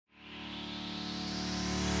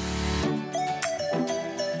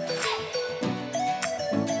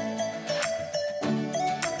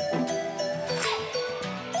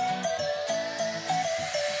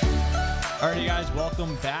Alrighty, guys,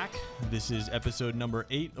 welcome back. This is episode number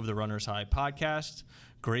 8 of the Runners High podcast.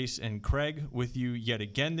 Grace and Craig with you yet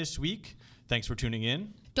again this week. Thanks for tuning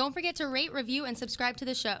in. Don't forget to rate, review, and subscribe to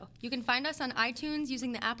the show. You can find us on iTunes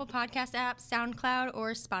using the Apple Podcast app, SoundCloud,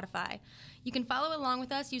 or Spotify. You can follow along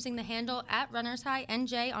with us using the handle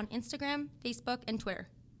 @RunnersHighNJ on Instagram, Facebook, and Twitter.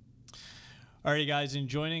 Alrighty, guys, and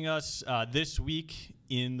joining us this week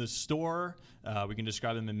in the store, we can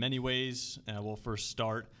describe them in many ways. We'll first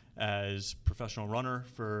start as professional runner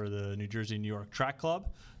for the New Jersey, New York Track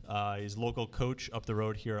Club. He's local coach up the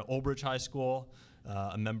road here at Old Bridge High School,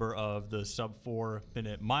 a member of the sub 4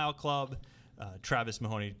 minute mile club, Travis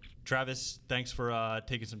Mahoney. Travis, thanks for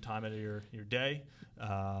taking some time out of your day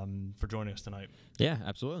for joining us tonight. Yeah,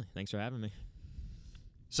 absolutely. Thanks for having me.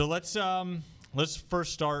 So let's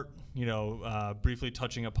first start, briefly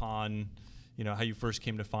touching upon, how you first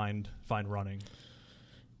came to find running.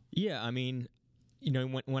 Yeah, I mean,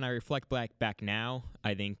 when I reflect back now,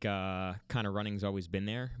 I think kind of running's always been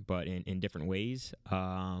there, but in different ways.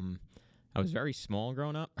 I was very small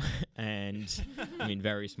growing up, and I mean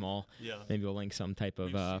very small. Yeah. Maybe we'll link some type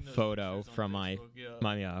of photo from my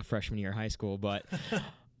freshman year of high school. But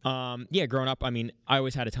growing up, I mean, I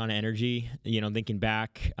always had a ton of energy. Thinking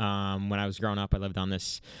back, when I was growing up, I lived on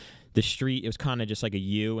the street. It was kind of just like a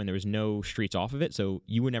U, and there was no streets off of it, so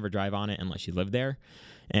you would never drive on it unless you lived there.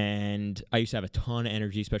 And I used to have a ton of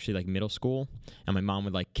energy, especially like middle school. And my mom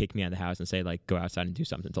would like kick me out of the house and say like, go outside and do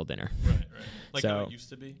something until dinner. Right. Like how it used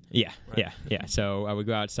to be? Yeah, right. yeah. So I would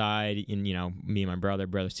go outside and, me and my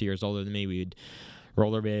brother's 2 years older than me, we'd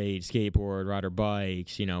rollerblade, skateboard, ride our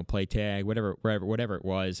bikes, play tag, whatever it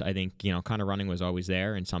was. I think, kind of running was always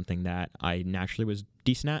there and something that I naturally was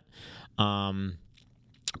decent at.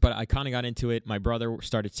 But I kind of got into it. My brother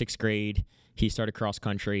started 6th grade. He started cross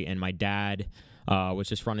country, and my dad was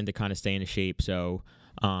just running to kind of stay in shape. So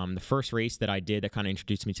the first race that I did that kind of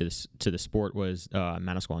introduced me to the sport was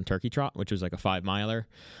Manasquan Turkey Trot, which was like a 5-miler.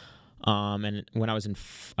 And when I was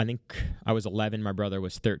I think I was 11, my brother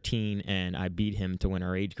was 13, and I beat him to win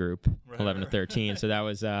our age group, 11 to 13. So that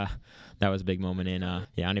was a big moment. I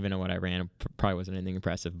don't even know what I ran. Probably wasn't anything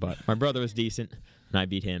impressive, but my brother was decent, and I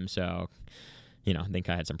beat him. So, I think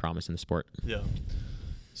I had some promise in the sport. Yeah.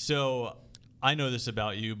 So I know this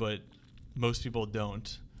about you, but most people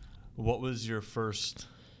don't. What was your first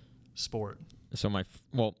sport? So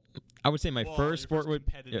I would say my first sport would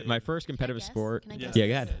my first competitive sport. Can I guess? Yeah,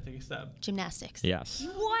 go ahead. Take a stab. Gymnastics. Yes.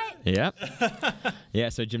 What? Yep. Yeah,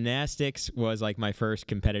 so gymnastics was like my first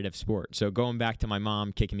competitive sport. So going back to my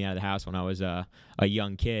mom kicking me out of the house when I was a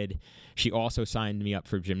young kid, she also signed me up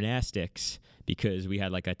for gymnastics because we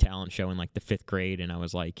had like a talent show in like the 5th grade, and I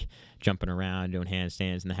was like jumping around doing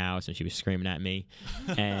handstands in the house, and she was screaming at me,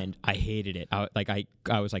 and I hated it. I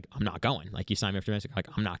was like, I'm not going. Like, you signed me up for gymnastics, like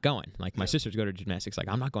I'm not going. Like my sisters go to gymnastics, like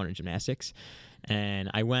I'm not going to gymnastics,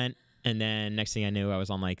 and I went. And then next thing I knew, I was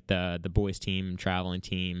on like the boys team, traveling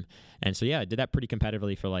team, and so I did that pretty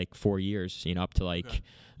competitively for like 4 years. Up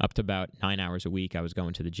to about 9 hours a week, I was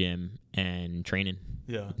going to the gym and training.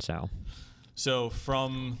 Yeah. So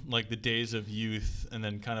from like the days of youth and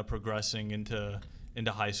then kind of progressing into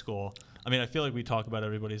high school, I mean, I feel like we talk about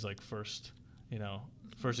everybody's like first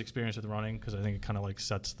experience with running, because I think it kind of like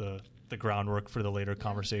sets the groundwork for the later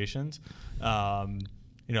conversations.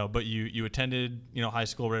 But you attended high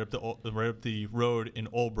school right up the road in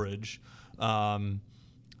Old Bridge.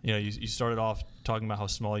 You started off talking about how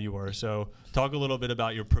small you were. So talk a little bit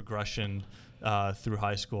about your progression through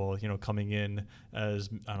high school. Coming in as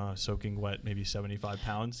soaking wet, maybe 75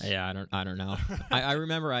 pounds. Yeah, I don't know. I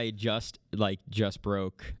remember I just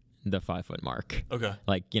broke the 5-foot mark. Okay.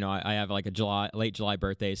 Like, I have like a late July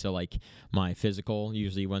birthday, so like my physical,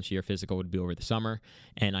 usually once a year physical would be over the summer,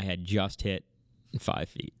 and I had just hit 5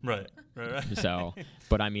 feet. Right. So,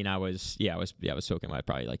 but I mean, I was soaking wet,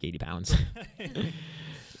 probably like 80 pounds.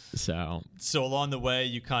 So along the way,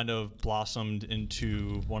 you kind of blossomed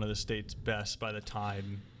into one of the state's best by the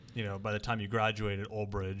time you graduated Old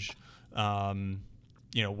Bridge.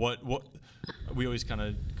 What we always kind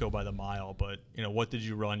of go by the mile, but what did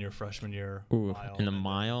you run your freshman year? In the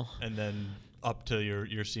mile, and then up to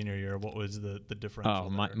your senior year, what was the differential?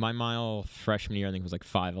 My mile freshman year, I think, was like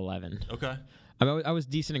 5'11". Okay. I was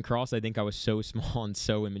decent in cross. I think I was so small and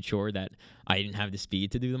so immature that I didn't have the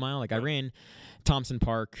speed to do the mile. Like, I ran Thompson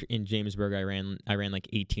Park in Jamesburg. I ran like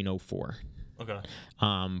 18:04. Okay.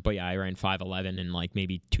 But yeah, I ran 5'11" and like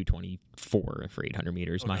maybe 2:24 for 800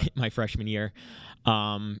 meters my freshman year.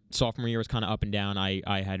 Sophomore year was kind of up and down.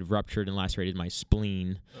 I had ruptured and lacerated my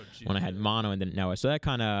spleen when I had mono and didn't know it. So that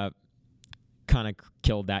kind of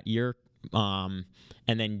killed that year. And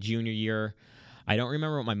then junior year, I don't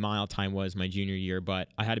remember what my mile time was my junior year, but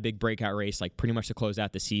I had a big breakout race, like pretty much to close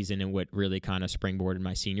out the season. And what really kind of springboarded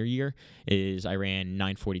my senior year is I ran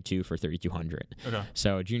 9:42 for 3,200. Okay.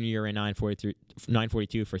 So junior year ran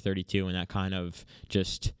 9:42 for 32, and that kind of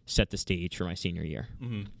just set the stage for my senior year.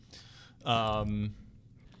 Mm-hmm.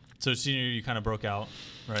 So senior year, you kind of broke out,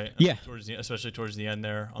 right? Yeah. Especially towards the end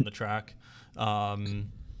there on the track.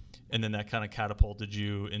 And then that kind of catapulted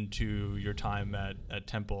you into your time at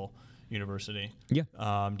Temple University. Yeah.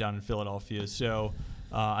 Down in Philadelphia. So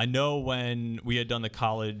I know when we had done the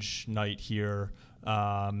college night here,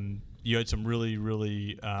 you had some really,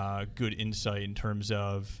 really good insight in terms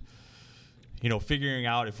of, figuring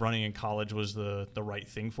out if running in college was the right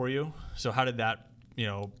thing for you. So how did that,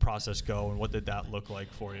 process go, and what did that look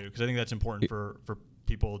like for you? Because I think that's important for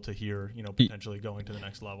people to hear, potentially going to the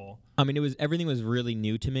next level. I mean, everything was really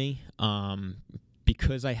new to me.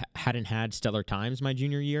 Because I hadn't had stellar times my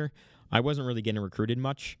junior year, I wasn't really getting recruited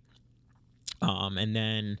much. And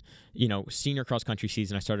then, senior cross country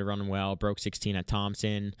season, I started running well, broke 16 at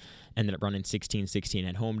Thompson, ended up running 16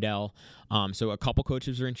 at Homedale. So a couple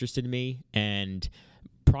coaches were interested in me, and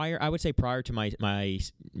prior to my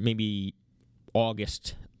maybe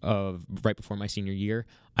August of right before my senior year,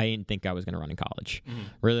 I didn't think I was going to run in college. Mm-hmm.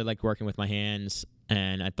 Really liked working with my hands,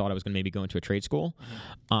 and I thought I was going to maybe go into a trade school.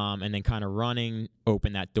 Mm-hmm. And then kind of running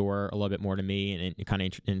opened that door a little bit more to me, and it kind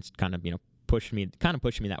of pushed me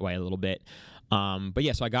that way a little bit. But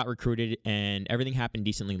yeah, so I got recruited, and everything happened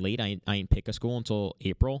decently late. I didn't pick a school until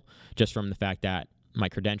April, just from the fact that my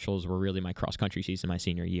credentials were really my cross country season my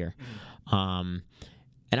senior year. Mm-hmm.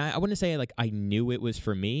 And I wouldn't say I knew it was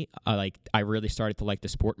for me. I really started to like the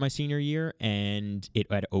sport my senior year, and it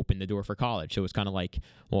had opened the door for college. So it was kind of like,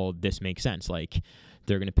 well, this makes sense. Like,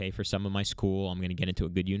 they're going to pay for some of my school. I'm going to get into a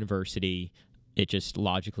good university. It just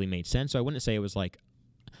logically made sense. So I wouldn't say it was like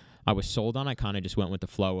I was sold on. I kind of just went with the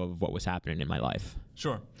flow of what was happening in my life.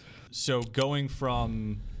 Sure. So going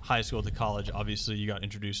from high school to college, obviously you got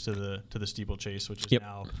introduced to the steeplechase, which is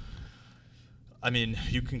now, I mean,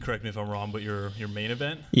 you can correct me if I'm wrong, but your main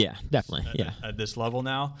event? Yeah, definitely. At this level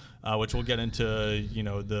now, which we'll get into,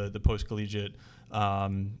 the post-collegiate,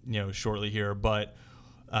 shortly here. But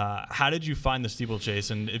how did you find the steeplechase?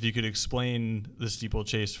 And if you could explain the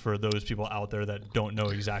steeplechase for those people out there that don't know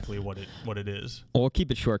exactly what it is. Well, we'll keep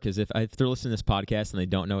it short, because if they're listening to this podcast and they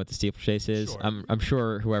don't know what the steeplechase is, sure. I'm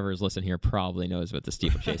sure whoever is listening here probably knows what the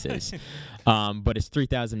steeplechase is. But it's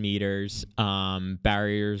 3,000 meters.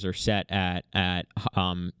 Barriers are set at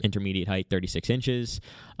intermediate height, 36 inches.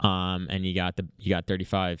 And you got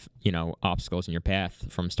 35, obstacles in your path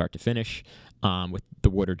from start to finish. With the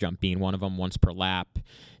water jump being one of them, once per lap.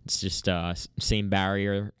 It's just same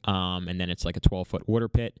barrier, and then it's like a 12-foot water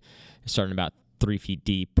pit, starting about 3 feet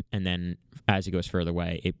deep, and then as it goes further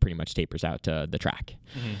away, it pretty much tapers out to the track.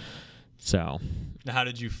 Mm-hmm. So, now, how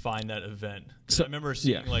did you find that event? So I remember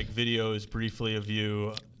seeing videos briefly of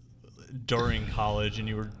you during college,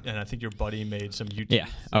 and I think your buddy made some YouTube. Yeah.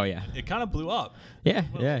 Oh yeah. It kind of blew up. Yeah.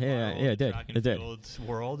 It did. It did.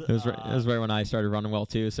 World. It was right when I started running well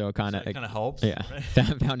too, so it kind of helps. Yeah. Right?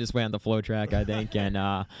 Found its way on the flow track, I think, and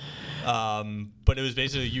but it was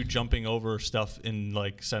basically you jumping over stuff in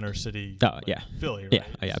like Center City. Oh yeah. Philly. Right?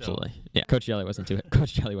 Yeah. Absolutely. Yeah. Coach Jelly wasn't too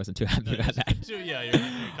happy about that. So yeah, you're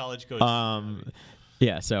a college coach.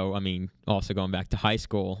 Yeah. So I mean, also going back to high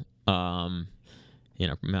school. I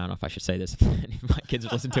don't know if I should say this if any of my kids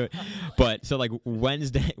would listen to it, but so like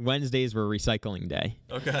Wednesdays were recycling day.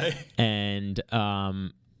 Okay. And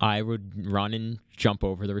I would run and jump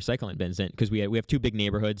over the recycling bins, because we have two big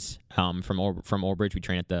neighborhoods. From Old Bridge, we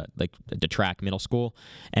train at the track middle school,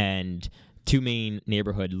 and two main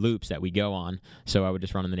neighborhood loops that we go on. So I would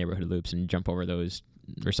just run in the neighborhood loops and jump over those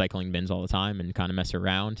recycling bins all the time and kind of mess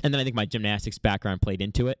around. And then I think my gymnastics background played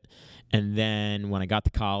into it. And then when I got to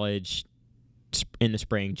college, in the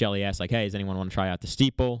spring, Jelly asked, hey, does anyone want to try out the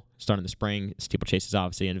steeple? Start in the spring. Steeplechase is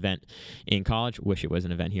obviously an event in college. Wish it was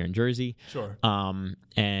an event here in Jersey. Sure.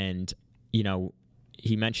 And,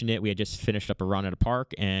 he mentioned it. We had just finished up a run at a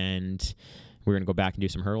park, and we were going to go back and do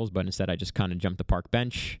some hurdles, but instead I just kind of jumped the park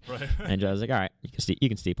bench. Right. And I was like, all right, you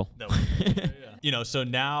can steeple. Yeah. So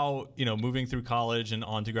now, moving through college and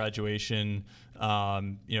on to graduation,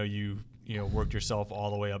 you worked yourself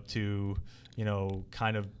all the way up to,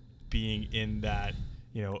 kind of being in that,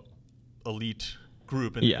 elite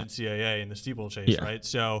group in the NCAA and the steeplechase, right?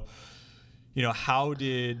 So, how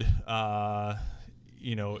did,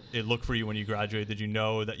 it look for you when you graduated? Did you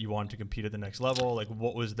know that you wanted to compete at the next level? Like,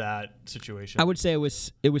 what was that situation? I would say it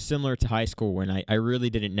was similar to high school when I really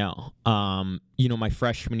didn't know. My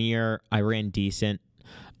freshman year, I ran decent.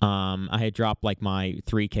 I had dropped like my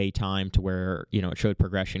 3K time to where, it showed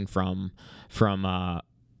progression from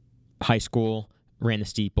high school, ran the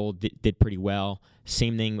steeple, did pretty well.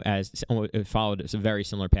 Same thing as it followed. It's a very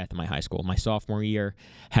similar path to my high school. My sophomore year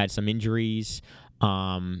had some injuries.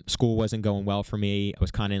 School wasn't going well for me. I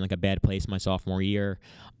was kind of in like a bad place my sophomore year.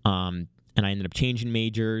 And I ended up changing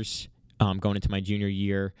majors, going into my junior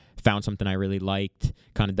year, found something I really liked,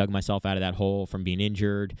 kind of dug myself out of that hole from being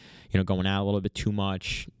injured, going out a little bit too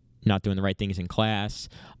much, not doing the right things in class.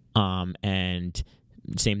 And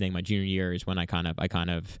same thing my junior year is when I kind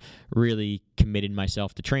of really committed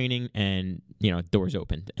myself to training, and doors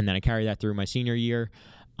opened. And then I carried that through my senior year.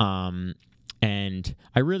 And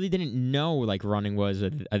I really didn't know like running was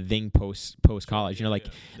a thing post college. Like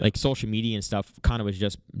social media and stuff kind of was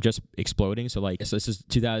just exploding. So this is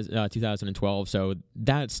 2012. So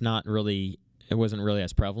that's not really, it wasn't really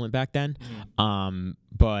as prevalent back then.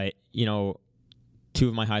 But two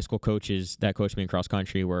of my high school coaches that coached me in cross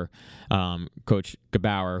country were Coach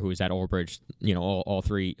Gebauer, who was at Old Bridge, all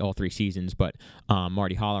three seasons, but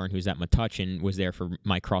Marty Holleran, who's at Metuchen, was there for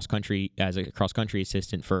my cross country as a cross country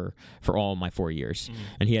assistant for all my 4 years,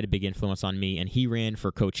 and he had a big influence on me. And he ran for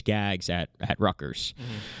Coach Gags at Rutgers.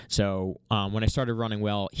 So when I started running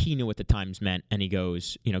well, he knew what the times meant, and he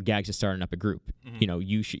goes, Gags is starting up a group.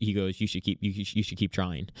 You should keep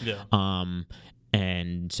trying. Yeah.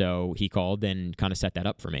 And so he called and kind of set that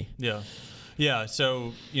up for me. Yeah. Yeah.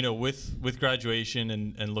 So, with graduation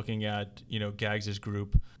and looking at, Gags'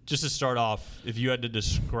 group, just to start off, if you had to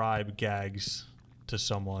describe Gags to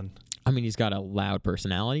someone. I mean, he's got a loud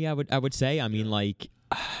personality, I would say. I mean, like,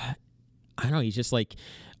 I don't know. He's just like,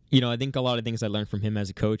 I think a lot of things I learned from him as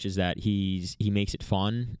a coach is that he makes it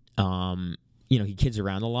fun. He kids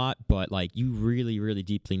around a lot, but like you really, really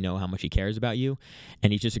deeply know how much he cares about you,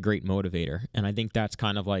 and he's just a great motivator. And I think that's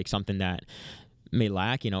kind of like something that may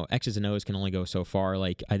lack. X's and O's can only go so far.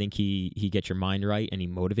 Like I think he gets your mind right, and he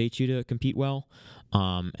motivates you to compete well.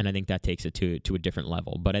 And I think that takes it to a different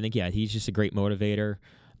level. But I think he's just a great motivator.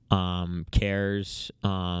 Cares,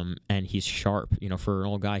 and he's sharp. For an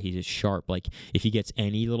old guy, he's just sharp. Like if he gets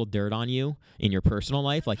any little dirt on you in your personal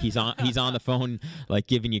life, like he's on the phone, like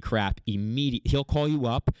giving you crap. He'll call you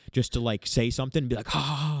up just to like say something, and be like,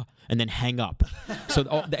 and then hang up.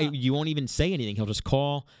 So you won't even say anything. He'll just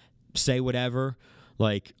call, say whatever.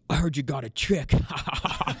 Like, I heard you got a chick,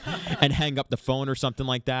 and hang up the phone or something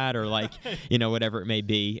like that, or like, whatever it may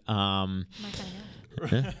be.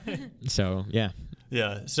 So yeah.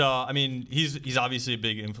 Yeah. So I mean, he's obviously a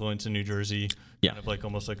big influence in New Jersey. Yeah. Kind of like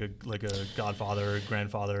almost like a godfather,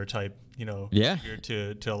 grandfather type, Yeah.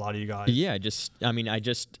 figure to a lot of you guys. Yeah.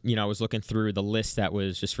 I was looking through the list that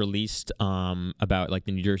was just released about like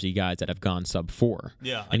the New Jersey guys that have gone sub 4.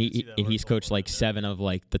 Yeah. And he's coached like 7 of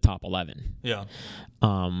like the top 11. Yeah.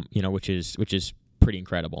 Which is pretty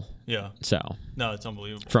incredible. Yeah. So no, it's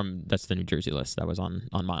unbelievable. That's the New Jersey list that was on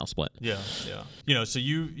Mile Split. Yeah, yeah. So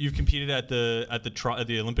you've competed at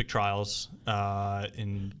the Olympic trials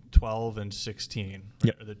in 12 and 16.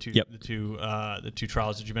 Right? Yep. The two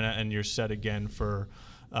trials that you've been at, and you're set again for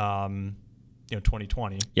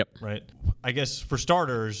 2020. Yep. Right. I guess for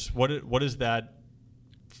starters, what does that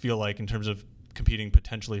feel like in terms of competing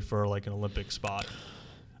potentially for like an Olympic spot?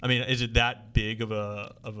 I mean, is it that big of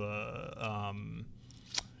a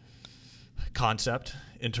concept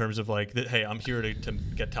in terms of like, hey, I'm here to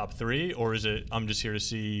get top 3, or is it I'm just here to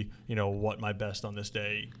see what my best on this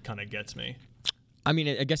day kind of gets me? I mean,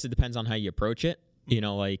 I guess it depends on how you approach it.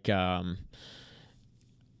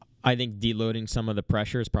 I think deloading some of the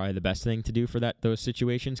pressure is probably the best thing to do for those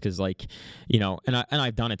situations, because and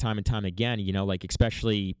I've done it time and time again. Like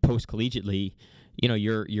especially post collegiately.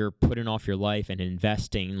 You're putting off your life and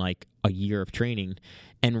investing like a year of training,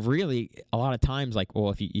 and really a lot of times, like,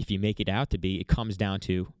 well, if you make it out to be, it comes down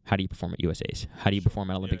to how do you perform at USA's, how do you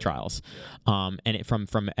perform at Olympic trials, and it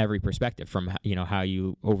from every perspective, from how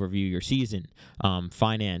you overview your season,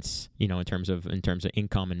 finance, in terms of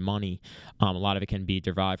income and money, a lot of it can be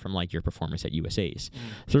derived from like your performance at USA's.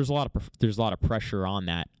 So there's a lot of pressure on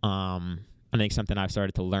that. I think something I've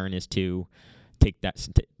started to learn is to take that,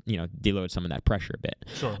 deload some of that pressure a bit.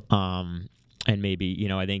 Sure. And maybe,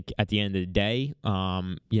 I think at the end of the day,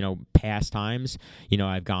 past times,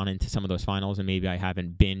 I've gone into some of those finals and maybe I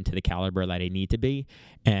haven't been to the caliber that I need to be.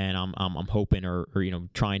 And I'm hoping or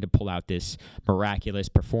trying to pull out this miraculous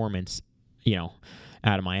performance,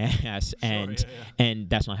 out of my ass. And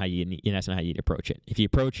that's not how you approach it. If you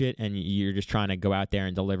approach it and you're just trying to go out there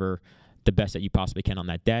and deliver the best that you possibly can on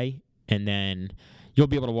that day, and then you'll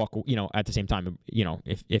be able to walk, at the same time,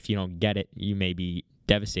 if you don't get it, you may be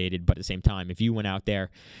devastated. But at the same time, if you went out there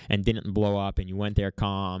and didn't blow up and you went there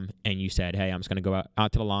calm and you said, hey, I'm just going to go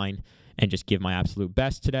out to the line and just give my absolute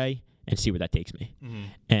best today and see where that takes me.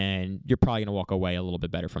 And you're probably going to walk away a little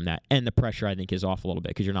bit better from that. And the pressure, I think, is off a little bit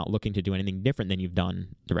because you're not looking to do anything different than you've done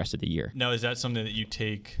the rest of the year. Now, is that something that you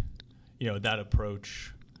take, that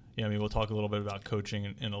approach? I mean, we'll talk a little bit about coaching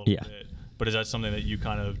in a little bit, but is that something that you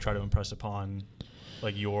kind of try to impress upon,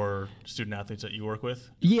 like, your student athletes that you work with?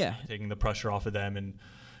 Yeah. Taking the pressure off of them. And,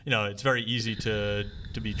 it's very easy to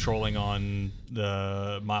be trolling on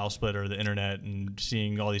the mile split or the internet and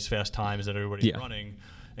seeing all these fast times that everybody's running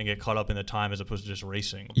and get caught up in the time as opposed to just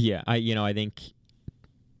racing. Yeah, I think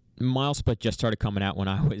mile split just started coming out when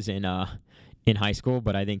I was in high school,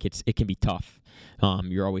 but I think it can be tough.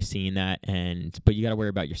 You're always seeing that, but you got to worry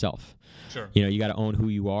about yourself. Sure. You got to own who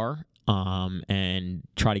you are, and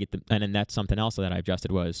try to get and then that's something else that I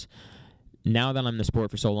adjusted was, now that I'm in the sport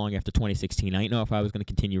for so long after 2016, I didn't know if I was going to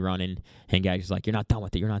continue running, and guys was like, you're not done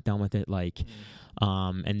with it, like,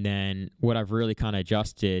 and then what I've really kind of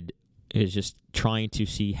adjusted is just trying to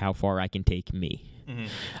see how far I can take me.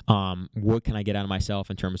 What can I get out of myself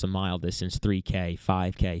in terms of mile distance, 3K,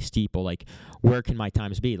 5K, steeple? Like, where can my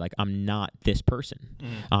times be? Like, I'm not this person.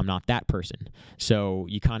 I'm not that person. So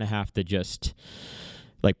you kind of have to just,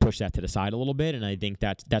 like, push that to the side a little bit, and I think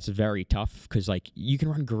that's very tough because, like, you can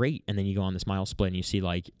run great, and then you go on this mile split and you see,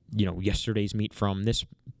 like, yesterday's meet from this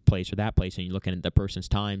place or that place, and you're looking at the person's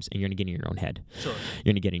times, and you're going to get in your own head. Sure.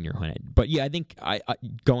 You're going to get in your own head. But, yeah, I think I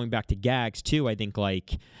going back to gags, too, I think,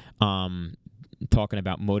 like, talking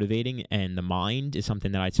about motivating and the mind is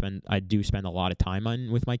something that I do spend a lot of time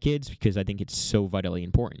on with my kids because I think it's so vitally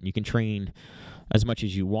important. You can train as much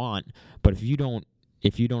as you want, but if you don't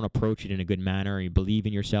approach it in a good manner, and you believe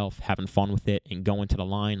in yourself, having fun with it, and going to the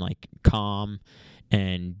line like calm,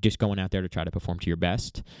 and just going out there to try to perform to your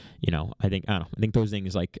best, I think those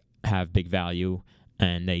things like have big value,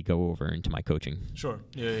 and they go over into my coaching. Sure.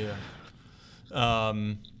 Yeah.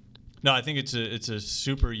 No, I think it's a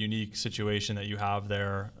super unique situation that you have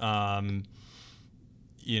there. In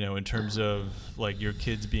terms of, like, your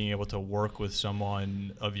kids being able to work with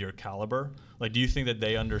someone of your caliber. Like, do you think that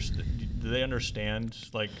they understand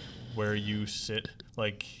like where you sit,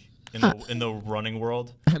 like, in the running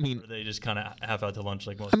world? I mean, or they just kind of have out to lunch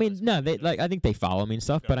like most. I mean, no, they I think they follow me and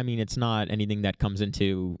stuff, but I mean, it's not anything that comes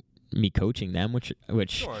into me coaching them, which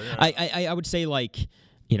sure, yeah. I would say, like,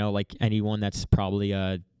 like anyone that's probably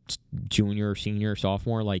a junior, senior,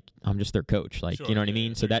 sophomore, like, I'm just their coach, like, sure, you know what I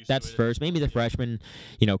mean? So that's first. Maybe the freshman,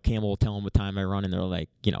 Campbell will tell them what time I run, and they're like,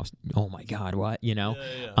 oh my God, what, Yeah.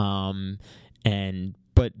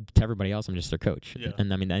 But to everybody else, I'm just their coach. Yeah.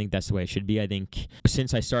 And I mean, I think that's the way it should be. I think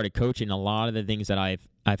since I started coaching, a lot of the things that I've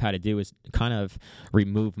had to do is kind of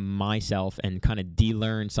remove myself and kind of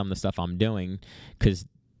de-learn some of the stuff I'm doing, because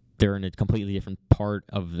they're in a completely different part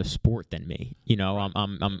of the sport than me.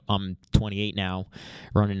 I'm 28 now,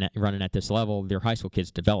 running at this level. They're high school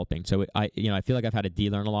kids developing, so I feel like I've had to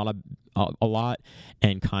de-learn a lot,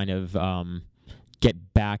 and kind of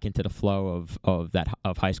get back into the flow of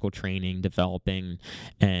high school training, developing,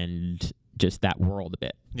 and just that world a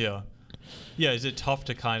bit. Yeah. Is it tough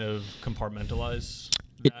to kind of compartmentalize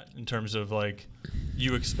that in terms of, like,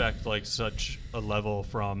 you expect, like, such a level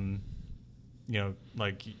from,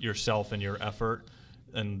 like, yourself and your effort,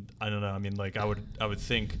 and I don't know. I mean, like, I would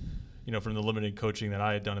think, from the limited coaching that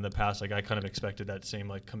I had done in the past, like, I kind of expected that same,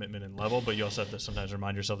 like, commitment and level, but you also have to sometimes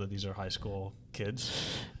remind yourself that these are high school kids.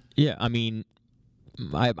 Yeah, I mean,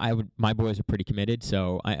 my boys are pretty committed,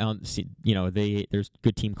 so I don't see, there's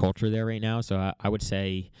good team culture there right now, so I would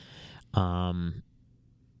say, no,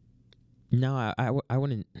 I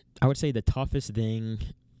wouldn't. I would say the toughest thing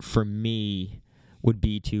for me would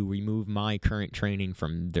be to remove my current training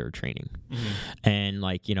from their training. And,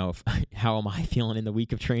 like, how am I feeling in the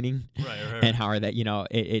week of training? Right. And how are that,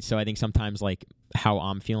 so I think sometimes, like, how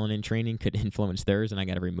I'm feeling in training could influence theirs, and I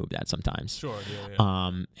got to remove that sometimes. Sure.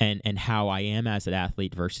 Yeah. And how I am as an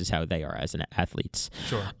athlete versus how they are as an athletes.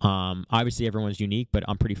 Sure. Obviously everyone's unique, but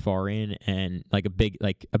I'm pretty far in, and, like, a big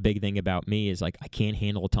thing about me is, like, I can't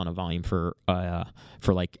handle a ton of volume for how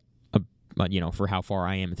far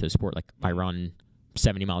I am into the sport. Like, I run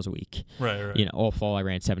 70 miles a week. Right. All fall I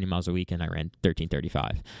ran 70 miles a week, and I ran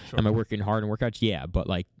 13:35. Sure. Am I working hard in workouts? Yeah, but,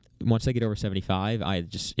 like, once I get over 75,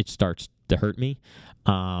 it starts to hurt me.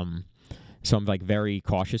 So I'm, like, very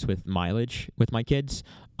cautious with mileage with my kids.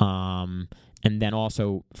 And then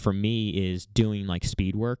also for me is doing, like,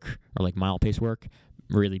 speed work or, like, mile pace work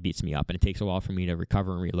really beats me up, and it takes a while for me to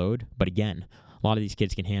recover and reload. But again, a lot of these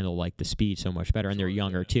kids can handle like the speed so much better, and they're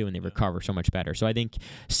younger too, and they recover so much better. So I think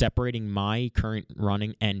separating my current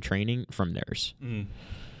running and training from theirs.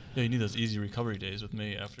 Yeah, you need those easy recovery days with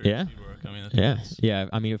me after Yeah. speed work. I mean, Yeah.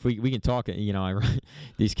 I mean, if we can talk,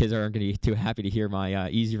 these kids aren't going to be too happy to hear my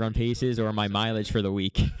easy run paces or my mileage for the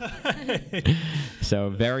week. So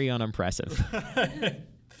very unimpressive.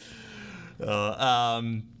 So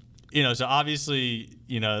obviously,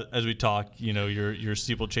 as we talk, you're a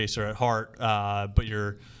steeplechaser at heart, but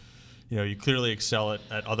you clearly excel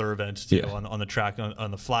at other events too, on the track,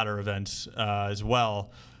 on the flatter events as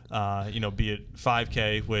well. Be it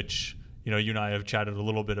 5K, which you and I have chatted a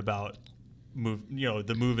little bit about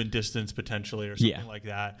the move in distance potentially or something like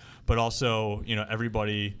that. But also,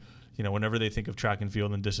 everybody, whenever they think of track and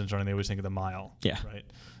field and distance running, they always think of the mile. Yeah. Right.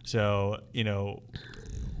 So,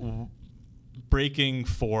 breaking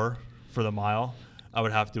 4 for the mile, I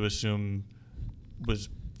would have to assume was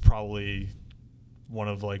probably one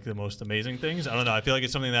of like the most amazing things. I don't know. I feel like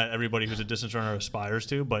it's something that everybody who's a distance runner aspires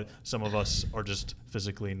to, but some of us are just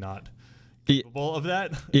physically not capable of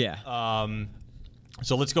that. Yeah.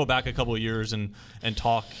 So let's go back a couple of years and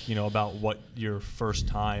talk, about what your first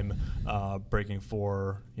time breaking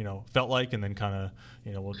 4, felt like, and then kind of,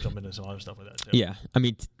 we'll jump into some other stuff with that too. Yeah. I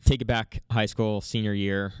mean, take it back, high school, senior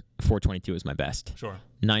year, 4:22 was my best. Sure.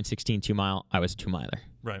 9:16 2-mile, I was a 2-miler.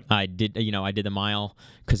 Right. I did the mile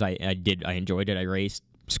because I enjoyed it. I raced,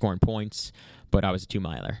 scoring points, but I was a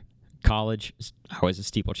 2-miler. College, I was a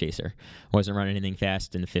steeplechaser. I wasn't running anything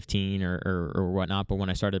fast in the 15 or whatnot, but when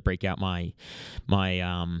I started to break out my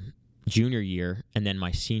junior year and then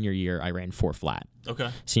my senior year, I ran 4 flat. Okay.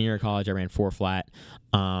 Senior year of college, I ran 4 flat.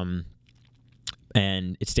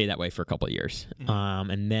 And it stayed that way for a couple of years.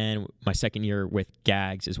 Mm-hmm. And then my second year with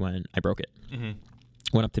Gags is when I broke it. Mm-hmm.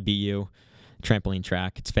 Went up to BU, trampoline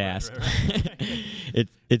track. It's fast. Right.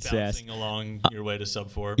 It's bouncing fast. Along your way to sub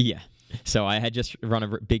 4. Yeah. So I had just run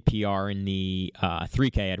a big PR in the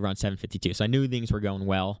 3K. I'd run 7:52. So I knew things were going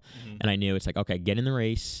well. Mm-hmm. And I knew it's like, okay, get in the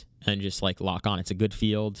race and just like lock on. It's a good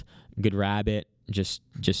field, good rabbit. Just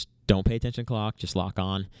don't pay attention to the clock. Just lock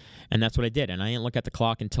on. And that's what I did. And I didn't look at the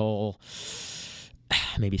clock until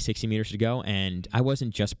maybe 60 meters to go. And I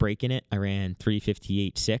wasn't just breaking it. I ran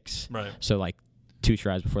 3:58.6. Right. So like 2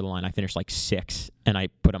 strides before the line, I finished like 6, and I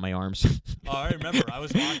put up my arms. Oh, I remember. I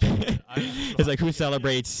was watching it. It's like, who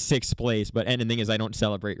celebrates 6th place? And the thing is, I don't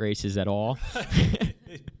celebrate races at all.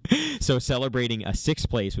 So celebrating a 6th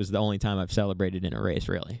place was the only time I've celebrated in a race,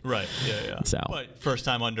 really. Right. Yeah. So, but first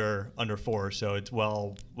time under 4, so it's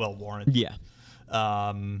well warranted. Yeah.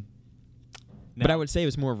 But I would say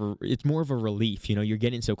it's more of a relief. You're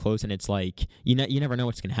getting so close, and it's like you never know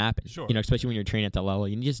what's going to happen. Sure. Especially when you're training at that level,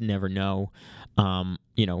 you just never know. When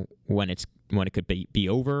it could be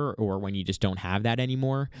over, or when you just don't have that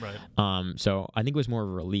anymore. Right. So I think it was more of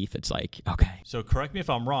a relief. It's like, okay. So correct me if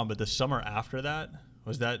I'm wrong, but the summer after that,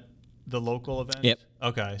 was that the local event? Yep.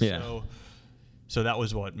 Okay. Yeah. So that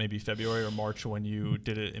was what, maybe February or March when you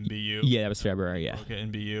did it in BU? Yeah, that was February. Yeah. Okay,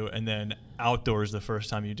 in BU, and then outdoors the first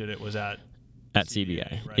time you did it was at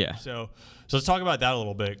CBA. Right? Yeah. So let's talk about that a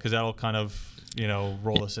little bit, because that'll kind of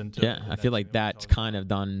roll us into. Yeah, I feel like that's kind of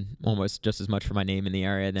done almost just as much for my name in the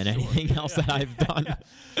area than anything else that I've done.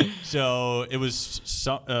 So it was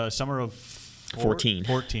summer of 14.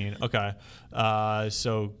 14. Okay.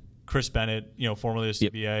 So Chris Bennett, formerly of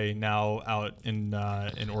CBA, now out in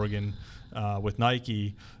Oregon with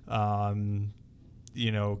Nike. Kind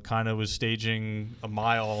of was staging a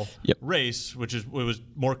mile race, it was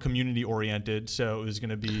more community oriented. So it was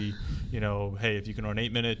going to be, hey, if you can run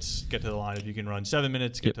 8 minutes, get to the line. If you can run 7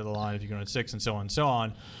 minutes, get to the line. If you can run 6, and so on and so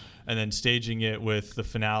on. And then staging it with the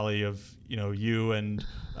finale of, you and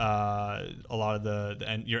a lot of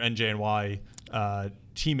your NJNY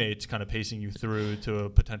teammates kind of pacing you through to a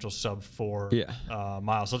potential sub 4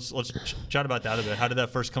 miles. So let's chat about that a bit. How did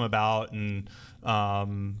that first come about? And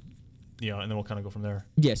and then we'll kind of go from there.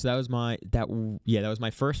 Yeah, so that was my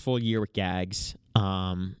first full year with Gags.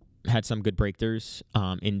 Had some good breakthroughs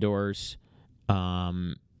indoors.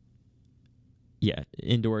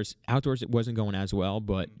 Indoors. Outdoors, it wasn't going as well,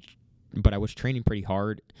 but I was training pretty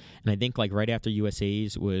hard. And I think like right after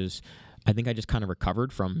USA's I think I just kind of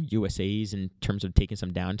recovered from USA's in terms of taking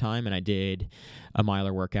some downtime, and I did a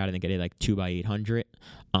miler workout. I think I did like 2x800,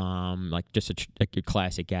 like just a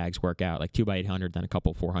classic Gags workout, like 2x800, then a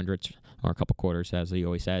couple 400s or a couple quarters, as he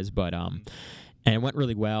always says. But and it went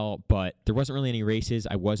really well, but there wasn't really any races.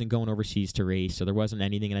 I wasn't going overseas to race, so there wasn't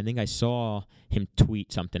anything. And I think I saw him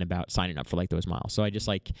tweet something about signing up for like those miles. So I just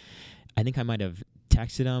I think I might have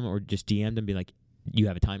texted him or just DM'd him, be like, you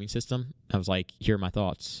have a timing system? I was like, here are my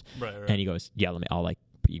thoughts. Right. And he goes, yeah, I'll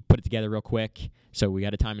we put it together real quick. So we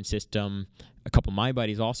got a timing system. A couple of my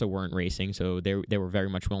buddies also weren't racing, so they were very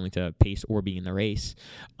much willing to pace or be in the race.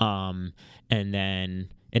 And then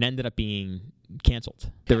it ended up being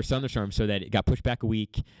canceled. There were thunderstorms, so that it got pushed back a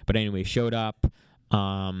week. But anyway, showed up.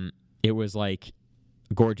 It was like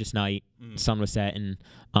a gorgeous night. Sun was setting.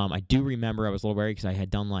 I do remember I was a little worried because I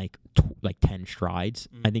had done like 10 strides.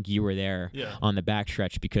 I think you were there on the back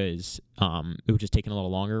stretch because it was just taking a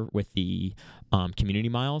little longer with the community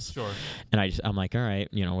miles. Sure. And I'm like, all right,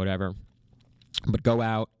 whatever. But go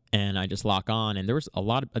out and I just lock on, and there was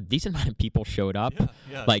a decent amount of people showed up.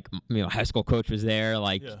 Yeah. Like high school coach was there,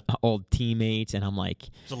 like old teammates, and I'm like,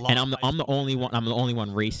 and I'm the only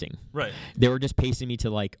one racing. Right. They were just pacing me to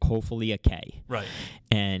like hopefully a K. Right.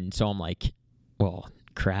 And so I'm like, well,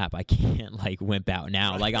 crap, I can't like wimp out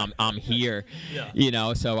now. Like I'm here.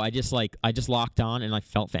 So I just locked on and I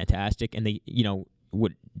felt fantastic. And they,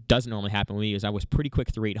 what doesn't normally happen with me is I was pretty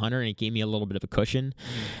quick through 800 and it gave me a little bit of a cushion.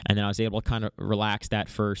 And then I was able to kind of relax that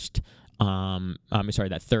that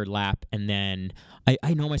third lap. And then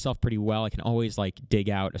I know myself pretty well. I can always like dig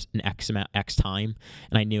out an X time.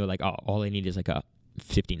 And I knew like, oh, all I need is like a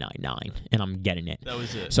 59.9 and I'm getting it. That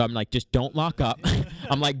was it. So I'm like, just don't lock up.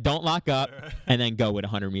 I'm like, don't lock up and then go with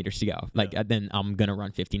 100 meters to go. Like then I'm going to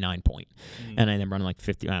run 59 point. And I then run like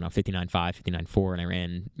 59.5, 59.4 and I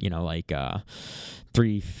ran, like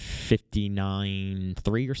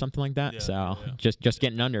 3:59.3 or something like that. Just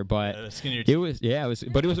getting under, but it was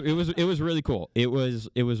really cool. It was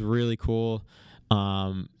really cool.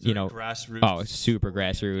 Grassroots. Oh, super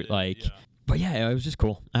grassroots. But yeah, it was just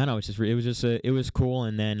cool. I don't know. It was cool.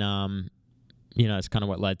 And then, it's kind of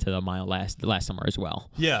what led to the mile last summer as well.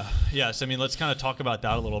 Yeah. Yes. I mean, let's kind of talk about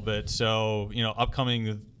that a little bit. So,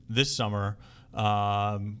 upcoming this summer,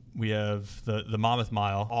 we have the Monmouth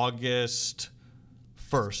Mile, August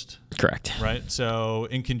 1st. Correct. Right. So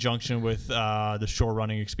in conjunction with the Shore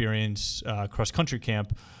Running Experience cross country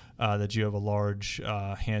camp that you have a large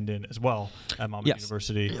hand in as well at Monmouth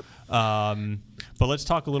University. But let's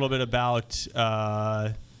talk a little bit about,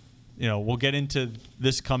 we'll get into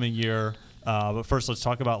this coming year. But first let's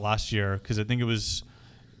talk about last year because I think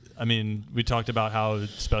we talked about how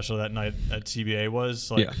special that night at CBA was.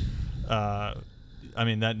 That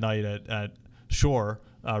night at Shore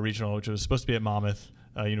Regional, which was supposed to be at Monmouth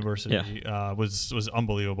University, was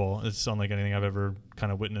unbelievable. It's unlike anything I've ever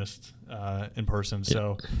kind of witnessed in person.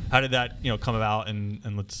 So how did that come about,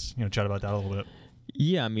 and let's chat about that a little bit.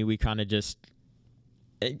 Yeah, we kind of just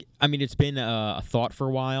it's been a thought for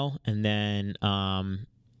a while, and then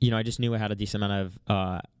I just knew I had a decent amount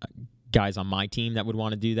of guys on my team that would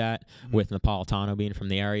want to do that, with Napolitano being from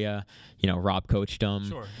the area. Rob coached him.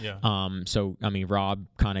 Sure, yeah. So Rob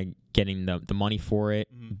kind of getting the money for it,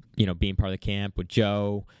 being part of the camp with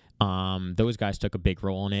Joe. Those guys took a big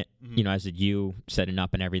role in it, as did you, setting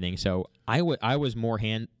up and everything. So I was more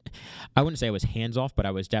I wouldn't say I was hands off, but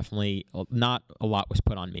I was definitely not a lot was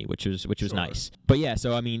put on me, which was nice. But yeah,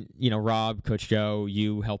 so Rob, Coach Joe,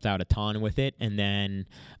 you helped out a ton with it, and then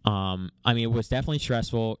it was definitely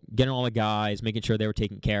stressful getting all the guys, making sure they were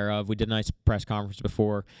taken care of. We did a nice press conference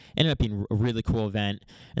before, ended up being a really cool event,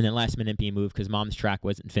 and then last minute being moved because Mom's track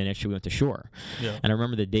wasn't finished. We went to Shore, and I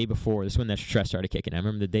remember the day before. This is when that stress started kicking. I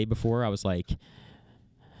remember the day before, I was like,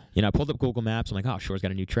 I pulled up Google Maps. I'm like, oh, Shore's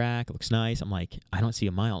got a new track. It looks nice. I'm like, I don't see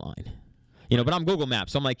a mile line. But I'm Google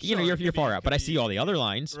Maps. So I'm like, you're far out. But I see all the other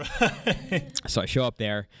lines. Right. So I show up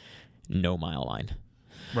there, no mile line.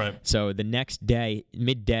 Right. So the next day,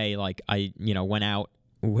 midday, I went out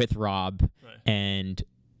with Rob and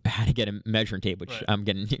had to get a measuring tape, which I'm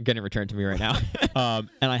getting returned to me right now.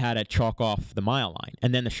 And I had to chalk off the mile line.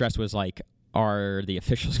 And then the stress was like, are the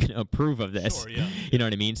officials going to approve of this? Sure, yeah. You know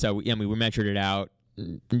what I mean? So we measured it out,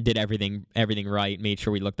 did everything right, made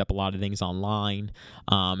sure we looked up a lot of things online,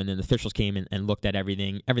 and then the officials came and looked at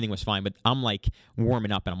everything. Everything was fine, but I'm like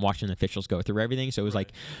warming up and I'm watching the officials go through everything, so it was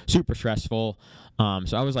like super stressful.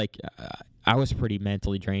 So I was like, I was pretty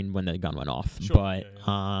mentally drained when the gun went off. Sure, but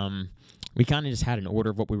we kind of just had an order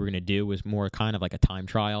of what we were going to do. It was more kind of like a time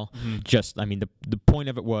trial. Just, the point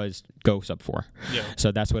of it was go sub 4. Yeah.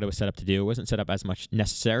 So that's what it was set up to do. It wasn't set up as much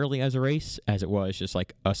necessarily as a race as it was just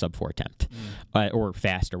like a sub 4 attempt, or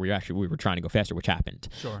faster. We were trying to go faster, which happened.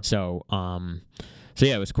 Sure. So,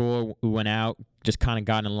 it was cool. We went out, just kind of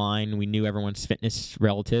got in line. We knew everyone's fitness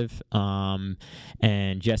relative. And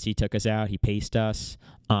Jesse took us out. He paced us.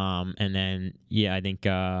 And then, I think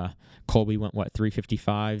Colby went,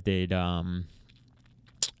 3:55. Did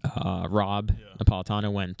Rob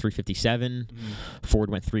Napolitano went 3:57. Ford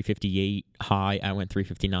went 3:58 high. I went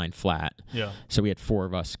 3:59 flat. Yeah. So we had 4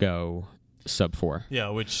 of us go sub 4. Yeah,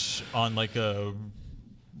 which on like a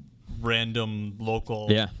random local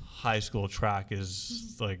Yeah. high school track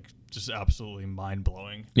is like just absolutely mind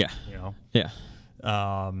blowing. Yeah. You know. Yeah.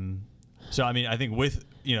 So I mean, I think with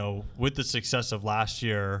the success of last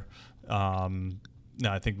year, no,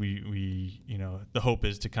 I think we the hope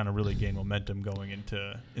is to kind of really gain momentum going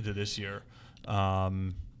into this year.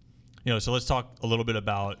 So let's talk a little bit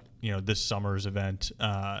about this summer's event.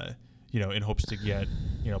 In hopes to get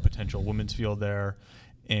potential women's field there,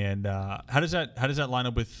 and how does that line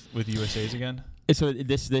up with USA's again? So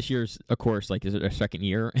this year's, of course, like is our second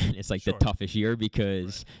year, and it's like Sure. the toughest year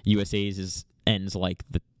because USA's ends like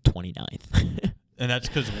the 29th. And that's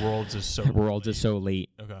because Worlds is so Worlds is so late.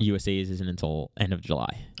 Okay. USA's isn't until end of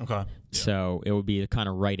July. Okay. Yeah. So it would be kind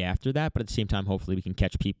of right after that, but at the same time, hopefully we can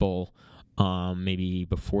catch people maybe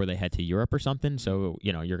before they head to Europe or something. So,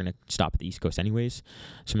 you're going to stop at the East Coast anyways.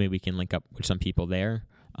 So maybe we can link up with some people there,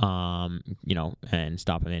 and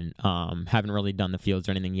stop them in. Haven't really done the fields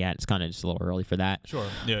or anything yet. It's kind of just a little early for that. Sure.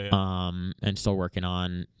 Yeah. And still working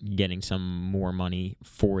on getting some more money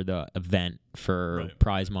for the event for Right.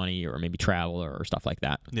 prize money or maybe travel or stuff like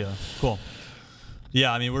that. Yeah. Cool.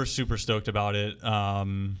 Yeah. I mean, we're super stoked about it.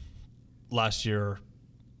 Last year,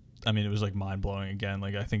 I mean, it was like mind blowing again.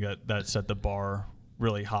 Like I think that set the bar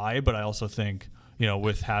really high, but I also think,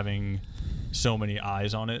 with having so many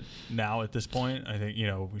eyes on it now at this point, I think,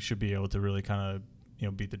 we should be able to really kind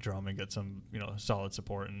of, beat the drum and get some, solid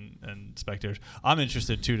support and spectators. I'm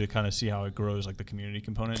interested too to kind of see how it grows, like the community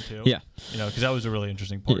component too. Yeah. Because that was a really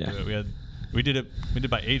interesting part Yeah. to it. We did it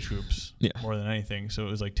by age groups Yeah. more than anything. So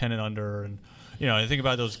it was like 10 and under. And, I think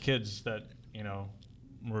about those kids that,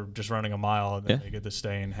 we're just running a mile and then Yeah. they get to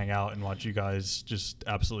stay and hang out and watch you guys just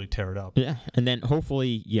absolutely tear it up. Yeah. And then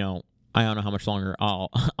hopefully, I don't know how much longer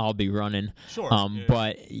I'll be running. Sure.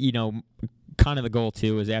 But kind of the goal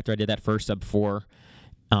too is after I did that first sub 4,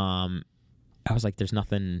 I was like, there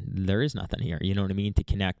is nothing here. You know what I mean? To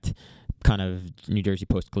connect kind of New Jersey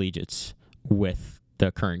post collegiates with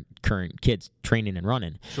the current kids training and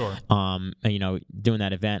running. Sure. And doing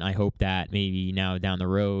that event, I hope that maybe now down the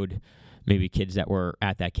road, maybe kids that were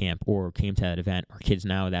at that camp or came to that event or kids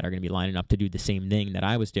now that are going to be lining up to do the same thing that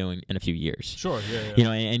I was doing in a few years. Sure.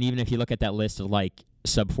 Yeah. And even if you look at that list of like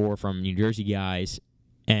sub 4 from New Jersey guys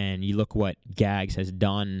and you look what Gags has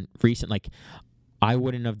done recent, like I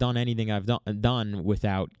wouldn't have done anything I've done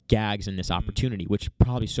without Gags and this opportunity, which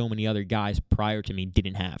probably so many other guys prior to me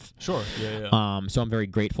didn't have. Sure. Yeah. So I'm very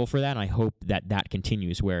grateful for that, and I hope that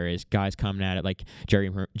continues. Whereas guys coming at it like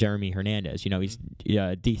Jeremy Hernandez, he's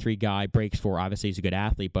a D3 guy, breaks 4. Obviously, he's a good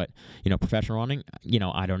athlete, but professional running,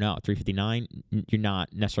 I don't know. 359, you're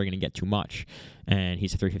not necessarily going to get too much, and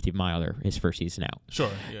he's a 350 miler his first season out.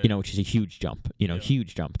 Sure. Yeah. Which is a huge jump.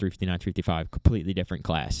 Huge jump. 359, 355, completely different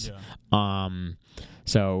class. Yeah.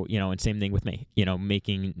 So, and same thing with me,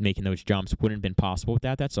 making those jumps wouldn't have been possible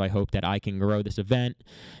without that. So I hope that I can grow this event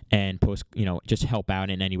and just help out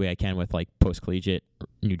in any way I can with like post-collegiate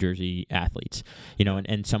New Jersey athletes,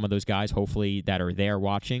 and some of those guys hopefully that are there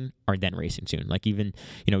watching are then racing soon. Like even,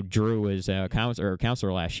 Drew is a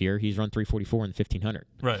counselor last year. He's run 344 in the 1500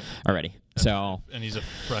 Right. already. And he's a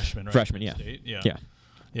freshman, right? Freshman, yeah. State? Yeah. Yeah.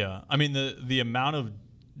 Yeah. I mean, the amount of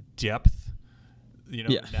depth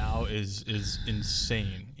Yeah. now is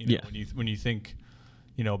insane. Yeah. When you think,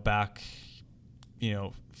 back,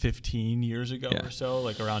 15 years ago Yeah. or so,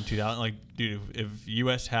 like around 2000, like, dude, if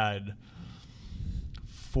US had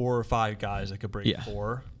 4 or 5 guys that could break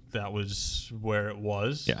 4, that was where it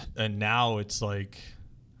was. Yeah. And now it's like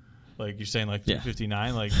you're saying, like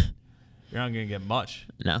 359, like you're not gonna get much.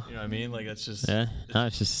 No. You know what I mean? Like it's just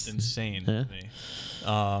it's just insane to me.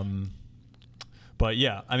 But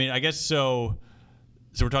yeah, I mean, I guess so.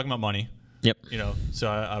 So we're talking about money. Yep. So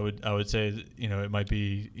I would say it might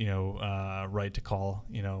be right to call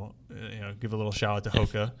give a little shout out to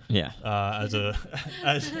Hoka. Yeah.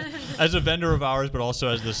 As a vendor of ours, but also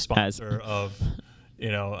as the sponsor of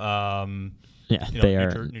they are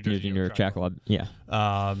New Jersey New York Track Club. Yeah.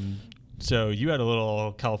 So you had a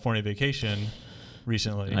little California vacation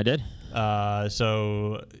recently. I did.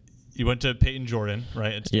 So you went to Peyton Jordan,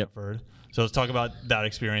 right, at Stanford. Yep. So let's talk about that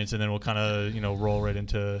experience, and then we'll kind of roll right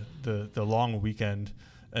into the long weekend,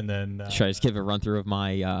 and then should I just give a run through of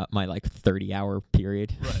my my like 30-hour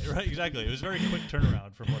period? Right, exactly. It was a very quick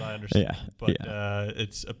turnaround from what I understand. Yeah, but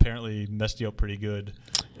it's apparently messed you up pretty good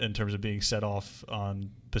in terms of being set off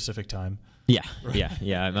on Pacific time. Yeah, right.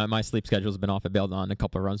 yeah. My sleep schedule's been off. I bailed on a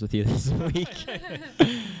couple of runs with you this week.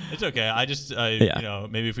 It's okay. I just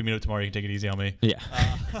maybe if we meet up tomorrow, you can take it easy on me. Yeah.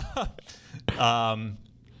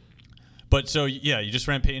 But so, you just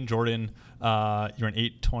ran Peyton Jordan. You're an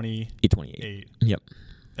 8:20. 8:28. Yep.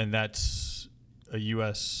 And that's a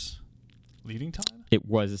U.S. leading time? It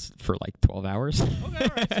was for like 12 hours. Okay, all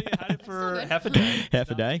right. So you had it for good. half a day.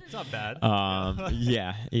 Half a day. It's not bad.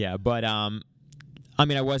 Yeah. But I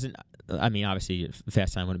mean, I wasn't. I mean, obviously,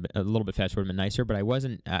 fast time would have been a little bit faster would have been nicer. But I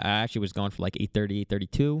wasn't. I actually was going for like 8:30,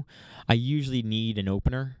 8:32. I usually need an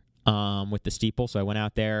opener with the steeple, so I went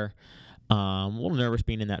out there. A little nervous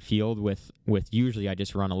being in that field with usually I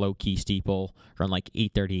just run a low key steeple, run like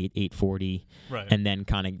 8:30, 8:40, Right. and then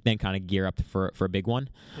kind of gear up for a big one.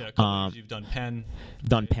 Yeah, a couple years you've done Penn.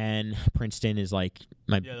 Penn. Princeton is like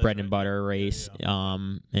my bread and butter race. Yeah.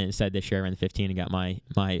 And instead this year I ran the 15 and got my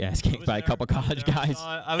ass kicked by a couple college guys.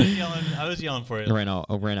 I was yelling for it. Ran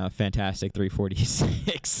a fantastic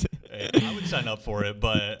 3:46. Hey, I would sign up for it,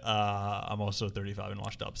 but I'm also 35 and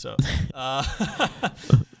washed up, so.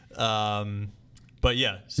 But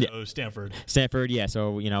yeah, so yeah. Stanford, yeah.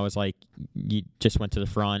 So I was like, you just went to the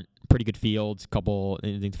front. Pretty good fields. Couple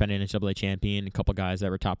defending NCAA champion. A couple guys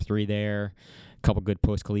that were top 3 there. A couple good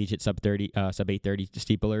post collegiate sub 8:30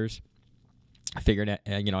 steeplers. I figured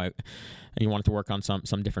I wanted to work on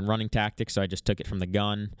some different running tactics, so I just took it from the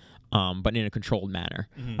gun, but in a controlled manner.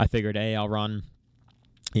 Mm-hmm. I figured, I'll run,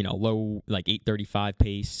 low like 8:35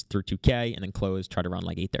 pace through 2K, and then try to run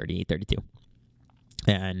like 8:30, 8:32.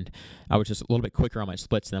 And I was just a little bit quicker on my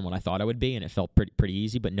splits than what I thought I would be, and it felt pretty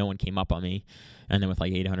easy. But no one came up on me. And then with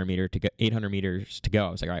like 800 meters to go, I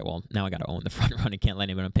was like, all right, well, now I got to own the front run and can't let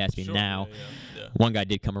anyone pass me now. Yeah. One guy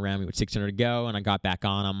did come around me with 600 to go, and I got back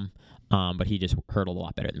on him. But he just hurdled a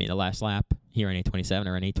lot better than me. The last lap, he ran 8:27, I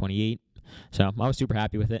ran 8:28. So I was super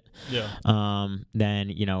happy with it. Yeah.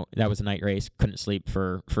 Then that was a night race. Couldn't sleep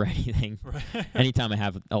for anything. Right. Anytime I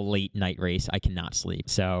have a late night race, I cannot sleep.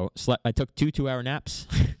 So I took 2 2-hour naps.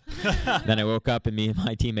 Then I woke up and me and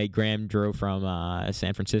my teammate Graham drove from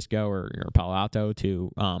San Francisco or Palo Alto to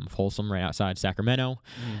Folsom, right outside Sacramento.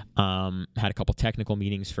 Had a couple technical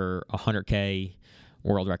meetings for a 100K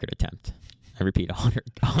world record attempt. I repeat,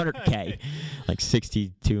 100K, like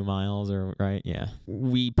 62 miles, or right? Yeah.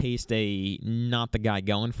 We paced not the guy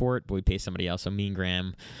going for it, but we paced somebody else. So me and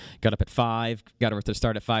Graham got up at 5, got over to the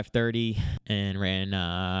start at 5:30, and ran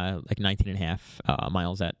like 19 and a half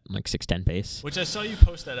miles at like 6:10 pace. Which I saw you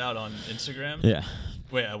post that out on Instagram. Yeah.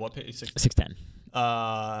 Wait, at what pace? 6:10.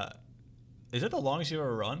 Is that the longest you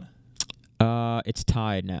ever run? It's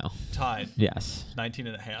tied now. Tied? Yes. 19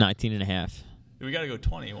 and a half? 19 and a half. We got to go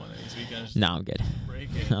 20 one of these weekends. No, I'm good.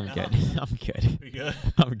 I'm good. We good?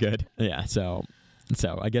 I'm good. Yeah, so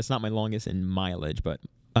I guess not my longest in mileage, but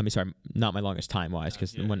not my longest time-wise,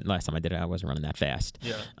 because last time I did it, I wasn't running that fast.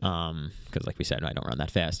 Yeah. Because like we said, I don't run that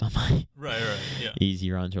fast on my easy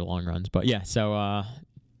runs or long runs. But yeah, so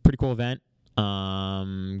pretty cool event.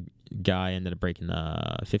 Guy ended up breaking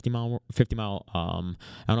the 50 mile. I don't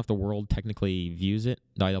know if the world technically views it,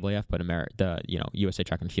 the IAAF, but the USA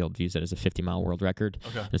Track and Field views it as a 50 mile world record.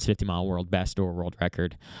 Okay. It's 50 mile world best or world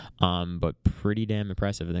record. But pretty damn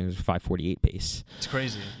impressive. I think it was 5:48 pace. It's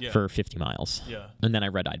crazy. Yeah. For 50 miles. Yeah. And then I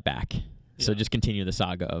red-eyed back. Yeah. So just continue the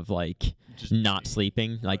saga of like just not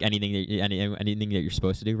sleeping, like anything that you're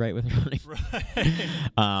supposed to do right with running.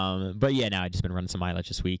 Right. But yeah, now I've just been running some mileage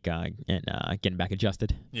this week and getting back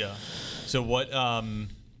adjusted. Yeah. So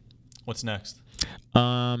what's next?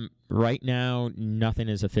 Right now, nothing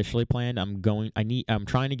is officially planned. I'm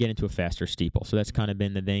trying to get into a faster steeple. So that's kind of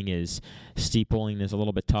been the thing, is steepling is a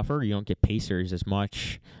little bit tougher. You don't get pacers as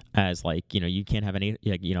much as you can't have you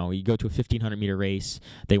go to a 1,500 meter race.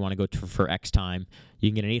 They want to go for X time. You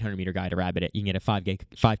can get an 800 meter guy to rabbit it. You can get a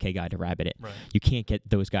 5K guy to rabbit it. Right. You can't get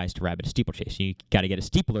those guys to rabbit a steeplechase. You got to get a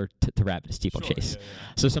steepler to rabbit a steeplechase. Sure,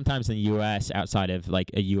 yeah. So sometimes in the U.S., outside of like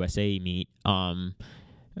a USA meet,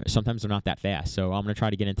 sometimes they're not that fast. So I'm going to try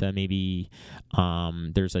to get into maybe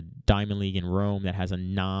there's a Diamond League in Rome that has a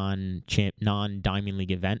non-Diamond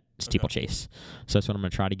League event, steeplechase. So that's what I'm going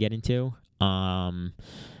to try to get into.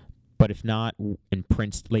 But if not, in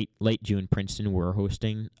late June, Princeton, we're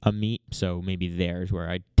hosting a meet. So maybe there's where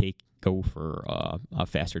I'd go for a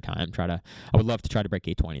faster time. I would love to try to break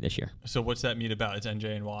 8:20 this year. So what's that meet about? It's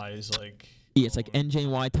NJNY is like... Yeah, it's like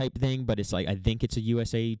NJNY type thing, but it's like, I think it's a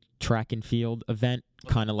USA Track and Field event,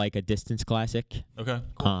 kind of like a distance classic. Okay.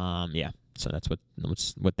 Cool. Yeah. So that's what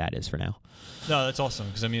that is for now. No, that's awesome,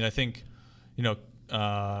 because I think,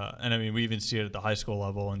 and I mean we even see it at the high school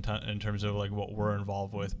level in terms of like what we're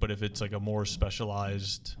involved with. But if it's like a more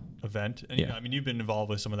specialized event, and I mean you've been involved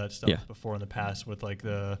with some of that stuff before in the past with like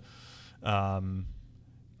the, didn't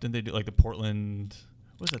they do like the Portland?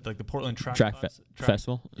 What was it, like the Portland Track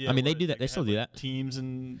Festival? Yeah, I mean, they do that. They still do that. Teams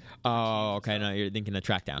and... Oh, okay. No, you're thinking of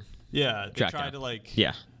Track Down. Yeah. They try to,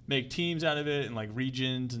 make teams out of it and, like,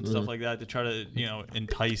 regions and stuff like that to try to,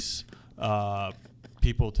 entice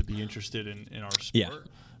people to be interested in our sport.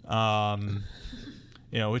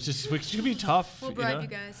 Which can be tough. We'll bribe you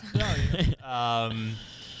guys.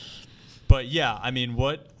 But yeah, I mean,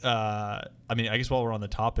 I guess while we're on the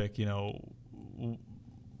topic,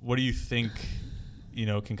 what do you think,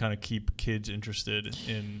 can kind of keep kids interested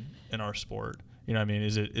in our sport? You know what I mean?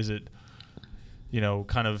 Is it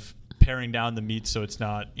kind of paring down the meets so it's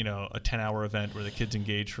not, a 10-hour event where the kids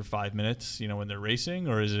engage for 5 minutes, when they're racing,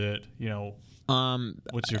 or is it,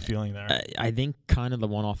 what's your feeling there? I think kind of the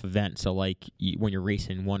one-off event. So like when you're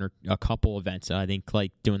racing one or a couple events, I think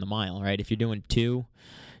like doing the mile, right? If you're doing 2,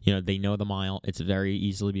 they know the mile. It's very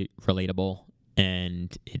easily relatable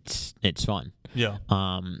and it's fun. Yeah.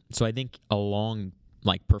 So I think a long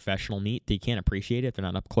like professional meet, they can't appreciate it if they're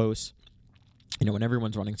not up close. When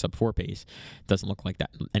everyone's running sub-4 pace, it doesn't look like that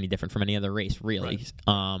any different from any other race, really.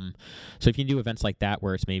 Right. So if you do events like that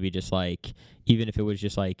where it's maybe just like, even if it was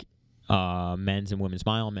just like men's and women's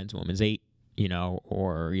mile, men's and women's 8,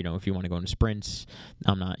 or if you want to go into sprints,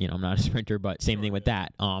 I'm not a sprinter, but same thing with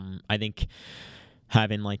that. I think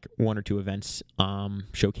having like 1 or 2 events,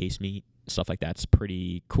 showcase meet, stuff like that's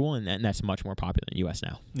pretty cool, and that's much more popular in the U.S.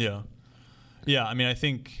 now. Yeah. I mean, I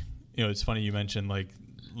think it's funny you mentioned like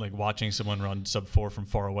watching someone run sub-4 from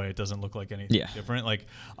far away. It doesn't look like anything different. Like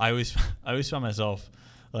I always found myself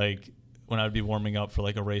like when I would be warming up for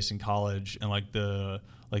like a race in college, and like the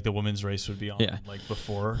women's race would be on like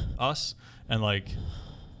before us, and like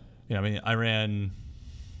I mean, I ran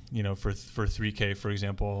for 3K, for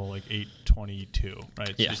example, like 8:22,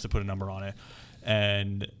 right? So just to put a number on it.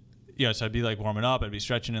 And so I'd be like warming up, I'd be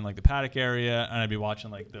stretching in like the paddock area, and I'd be watching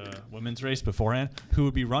like the women's race beforehand, who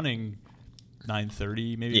would be running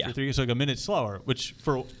 9:30 maybe for 3K, so like a minute slower, which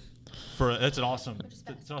for that's an awesome.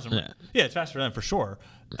 It's awesome. Yeah, it's faster for them for sure.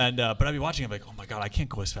 And but I'd be watching it like, oh my god, I can't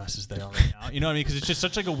go as fast as they are right now. You know what I mean? Because it's just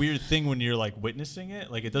such like a weird thing when you're like witnessing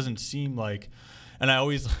it. Like it doesn't seem like, and I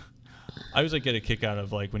always like get a kick out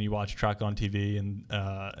of like when you watch track on TV and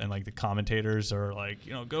like the commentators are like,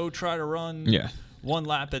 go try to run one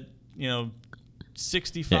lap at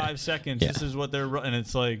 65 seconds. This is what they're running.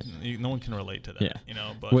 It's like no one can relate to that.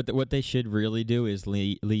 But what they should really do is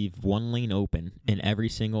leave one lane open in every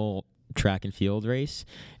single track and field race,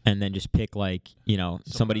 and then just pick like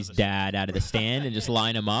somebody's dad out of the stand and just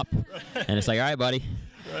line them up, and it's like, all right, buddy.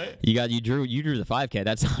 Right. You drew the 5K.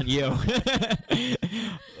 That's on you.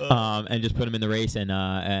 And just put them in the race and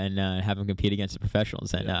have them compete against the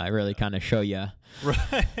professionals, and really kind of show you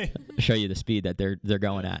the speed that they're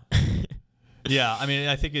going at. Yeah, I mean,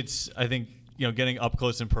 I think getting up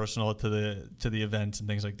close and personal to the events and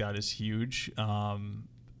things like that is huge. And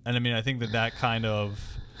I mean, I think that kind of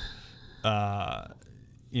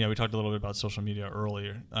we talked a little bit about social media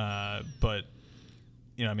earlier, but.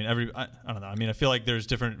 I mean, I don't know. I mean, I feel like there's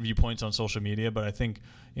different viewpoints on social media, but I think,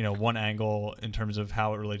 one angle in terms of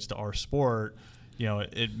how it relates to our sport,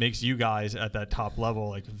 it makes you guys at that top level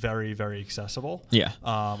like very, very accessible. Yeah.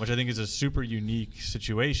 Which I think is a super unique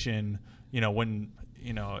situation. When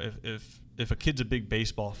if a kid's a big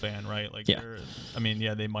baseball fan, right? Like, I mean,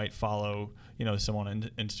 they might follow someone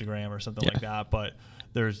on Instagram or something like that, but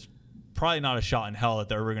there's probably not a shot in hell that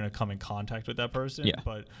they're ever going to come in contact with that person. Yeah.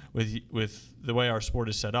 But with the way our sport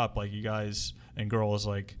is set up, like you guys and girls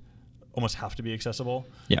like almost have to be accessible.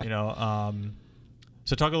 Yeah.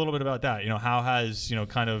 So talk a little bit about that. How has,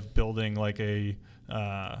 kind of building like a,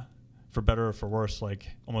 for better or for worse,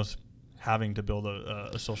 like almost having to build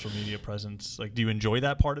a social media presence, like do you enjoy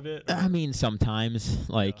that part of it? Or? I mean, sometimes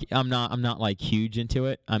like I'm not like huge into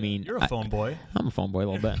it. I mean, you're a phone boy. I'm a phone boy a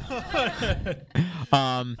little bit.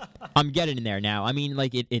 I'm getting in there now. I mean,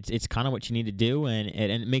 like it's kind of what you need to do, and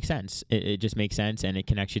it makes sense. It just makes sense, and it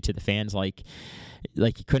connects you to the fans like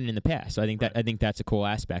you couldn't in the past. So I think that's a cool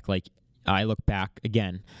aspect. Like I look back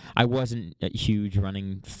again, I wasn't a huge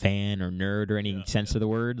running fan or nerd or any sense of the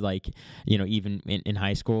word. Like, even in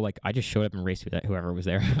high school, like I just showed up and raced with whoever was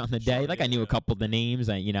there on the day. Like I knew a couple of the names.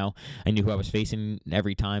 I knew who I was facing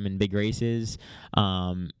every time in big races.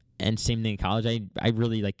 And same thing in college. I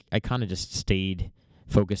really I kind of just stayed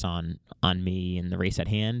focused on me and the race at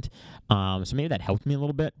hand. So maybe that helped me a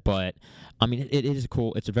little bit, but I mean, it is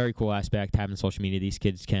cool. It's a very cool aspect having social media. These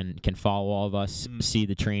kids can follow all of us, see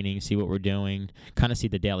the training, see what we're doing, kind of see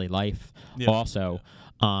the daily life also.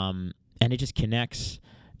 And it just connects,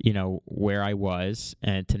 where I was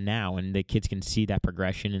and to now, and the kids can see that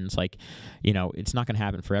progression. And it's like, it's not going to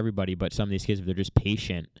happen for everybody, but some of these kids, if they're just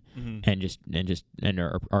patient and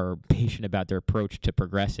are patient about their approach to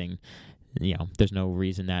progressing, there's no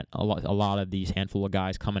reason that a lot of these handful of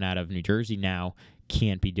guys coming out of New Jersey now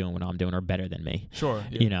can't be doing what I'm doing or better than me. Sure.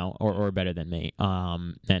 Yeah. Or better than me.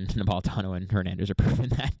 And Napolitano and Hernandez are proving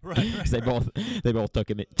that. Right. They both took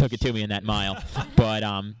it to me in that mile. But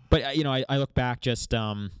I look back just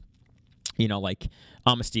like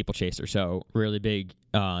I'm a steeplechaser, so really big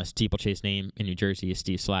steeplechase name in New Jersey is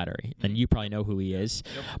Steve Slattery, and you probably know who he is.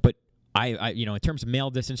 Yep. But I in terms of male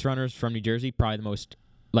distance runners from New Jersey, probably the most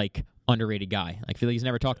underrated guy. I feel like he's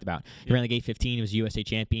never talked about. He ran like 8:15. He was USA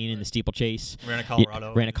champion in the steeplechase. Ran at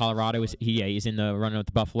Colorado. Ran at Colorado. He's in the running with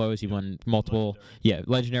the Buffaloes. He won multiple.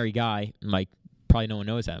 Legendary guy. Probably no one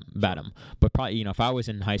knows about him. But probably if I was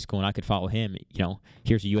in high school and I could follow him,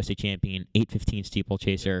 here's a USA champion, 8:15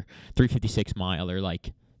 steeplechaser, 3:56 miler,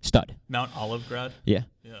 stud. Mount Olive grad. Yeah.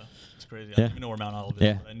 Yeah. It's crazy. I Yeah. don't even know where Mount Olive is.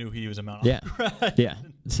 Yeah. But I knew he was a Mount Olive grad. Yeah.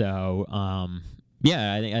 So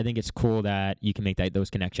I think it's cool that you can make those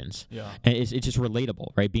connections. Yeah. And it's just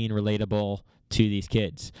relatable, right? Being relatable to these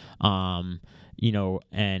kids. And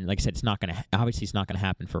like I said, it's not going to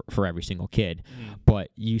happen for every single kid, but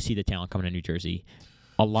you see the talent coming to New Jersey.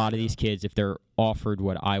 A lot of these kids, if they're offered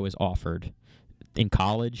what I was offered in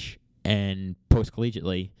college and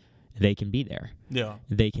post-collegiately, they can be there. Yeah.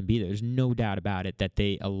 They can be there. There's no doubt about it that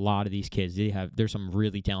a lot of these kids, there's some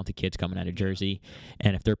really talented kids coming out of Jersey,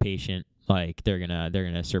 and if they're patient, they're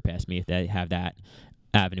gonna surpass me if they have that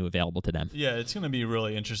avenue available to them. Yeah, it's going to be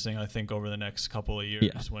really interesting, I think, over the next couple of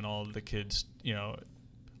years when all of the kids,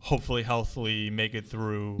 hopefully healthily make it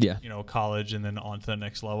through, college and then on to the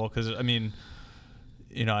next level. Because,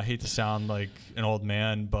 I hate to sound like an old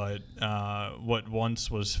man, but what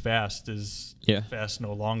once was fast is fast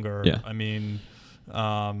no longer. Yeah. I mean,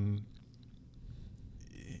 and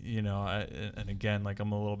again,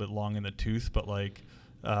 I'm a little bit long in the tooth, but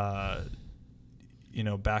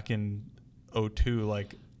back in 2002,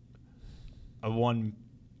 I won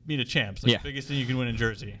Meet of Champs, the biggest thing you can win in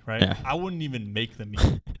Jersey, right? Yeah. I wouldn't even make the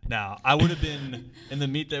meet. Now, I would have been in the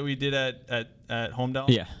meet that we did at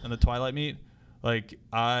Homedale, in the Twilight meet. Would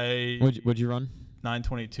you run?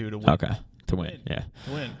 9:22 to win. Okay, to win. Yeah.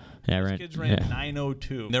 To win. Yeah, Those right. kids ran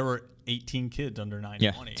 9:02. There were 18 kids under 9:20.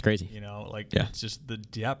 Yeah, it's crazy. It's just the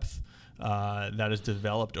depth that has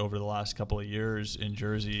developed over the last couple of years in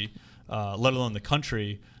Jersey, let alone the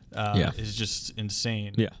country, is just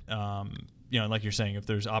insane. Yeah. And like you're saying, if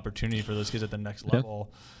there's opportunity for those kids at the next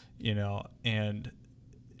level, and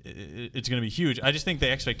it's going to be huge. I just think the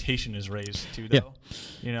expectation is raised too, though.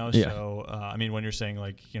 So when you're saying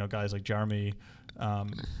guys like Jeremy,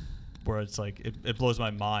 where it's it blows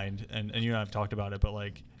my mind, and you and I have talked about it, but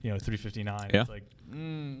 3:59, it's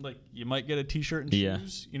you might get a T-shirt and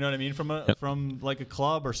shoes. You know what I mean, from a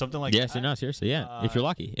club or something like that. Yes, no, seriously, if you're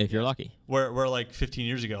lucky, Where 15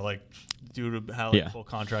 years ago, dude had full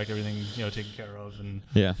contract, everything taken care of, and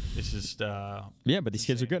it's just but these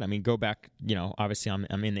kids are good. I mean, go back, obviously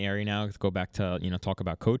I'm in the area now. Go back to talk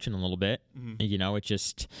about coaching a little bit. It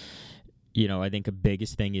just I think the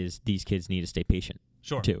biggest thing is these kids need to stay patient.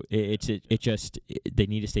 Sure. Too. They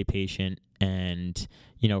need to stay patient, and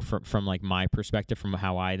from my perspective, from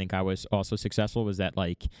how I think I was also successful, was that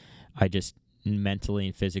I just mentally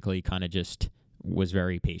and physically kind of just was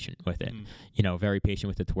very patient with it. Very patient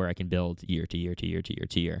with it to where I can build year to year to year to year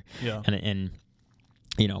to year. Yeah. And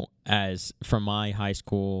as from my high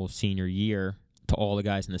school senior year to all the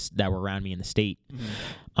guys that were around me in the state,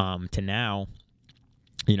 to now,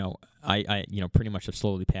 I pretty much have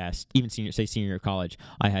slowly passed, even senior year of college,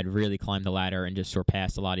 I had really climbed the ladder and just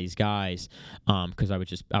surpassed a lot of these guys, because I was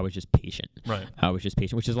just patient. Right. I was just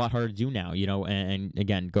patient, which is a lot harder to do now, and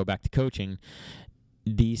again, go back to coaching.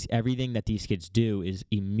 Everything that these kids do is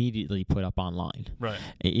immediately put up online. Right.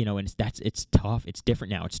 And it's tough. It's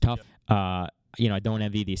different now. It's tough. Yep. I don't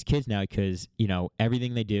envy these kids now because,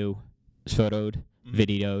 everything they do is photoed,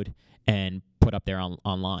 videoed, and put up there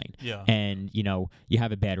online. Yeah. And, you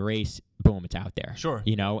have a bad race, boom, it's out there. Sure.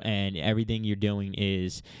 And everything you're doing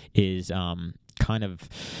is kind of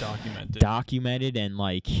documented and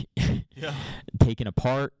taken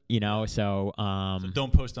apart, so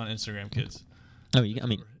don't post on Instagram, kids. Oh, you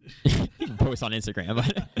can post on Instagram,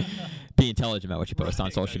 but be intelligent about what you post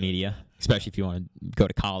on social media, especially if you want to go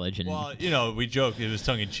to college. And we joked, it was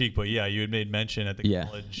tongue in cheek, but you had made mention at the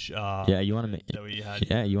college. You want to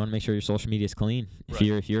you want to make sure your social media is clean. Right.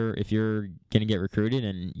 If you're gonna get recruited,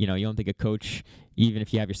 and you don't think a coach, even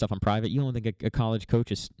if you have your stuff on private, you don't think a college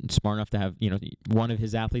coach is smart enough to have one of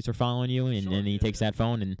his athletes are following you, and then he takes that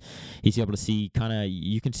phone and he's able to see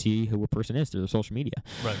you can see who a person is through their social media.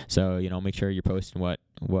 Right. So make sure you're posting what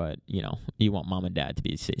you want mom and dad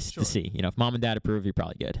to see. If mom and dad approve, you're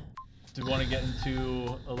probably good. do we want to get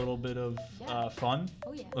into a little bit of fun?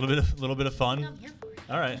 Oh yeah. A little bit of fun. I'm here for it.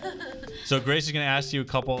 All right. So Grace is going to ask you a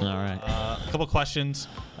couple questions.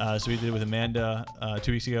 So we did it with Amanda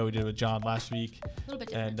 2 weeks ago. We did it with John last week. A little bit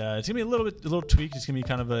different. And it's going to be a little tweaked. It's going to be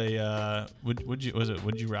kind of a would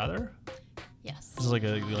you rather? Yes. This is like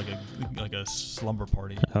a slumber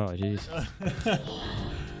party. Oh, jeez.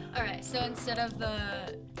 All right. So instead of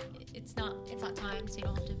it's not timed, so you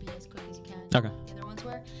don't have to be as quick as you can. Okay. The other ones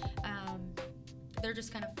were. They're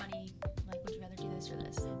just kind of funny. Like, would you rather do this or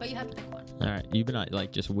this? But you have to pick one. All right. You've been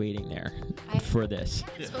like just waiting there for this.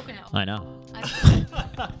 I haven't spoken out. I know. All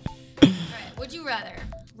right. Would you rather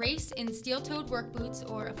race in steel-toed work boots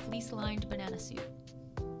or a fleece-lined banana suit?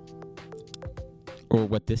 Or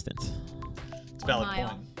what distance? It's a valid mile.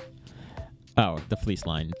 point. Oh, the fleece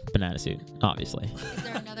lined banana suit, obviously. Is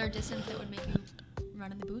there another distance that would make you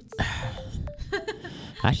run in the boots?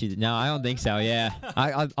 Actually, no, I don't think so. Yeah,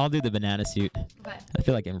 I'll do the banana suit. Okay. I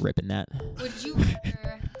feel like I'm ripping that. Would you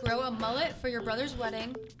rather grow a mullet for your brother's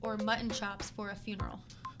wedding or mutton chops for a funeral?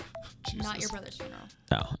 Jesus. Not your brother's funeral.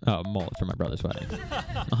 Oh, mullet for my brother's wedding.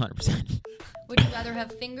 100%. Would you rather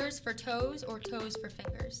have fingers for toes or toes for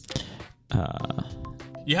fingers?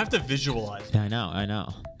 You have to visualize. Yeah, I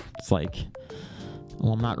know. It's like,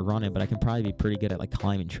 well, I'm not running, but I can probably be pretty good at like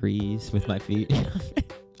climbing trees with my feet.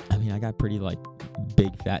 I mean, I got pretty like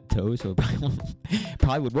big fat toes, so it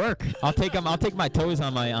probably would work. I'll take my toes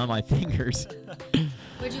on my fingers.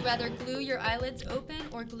 Would you rather glue your eyelids open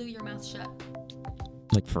or glue your mouth shut?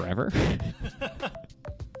 Like forever?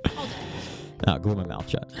 All day. No, glue my mouth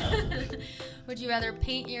shut. Would you rather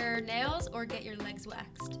paint your nails or get your legs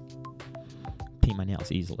waxed? Paint my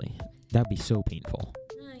nails easily. That'd be so painful.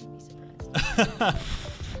 You'd be surprised.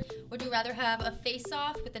 Would you rather have a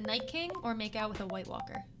face-off with the Night King or make out with a White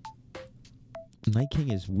Walker? Night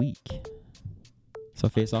King is weak. So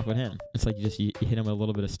face off with him. It's like you hit him with a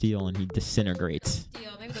little bit of steel and he disintegrates.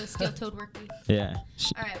 Maybe those steel-toed work boots. Yeah.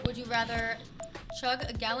 All right. Would you rather chug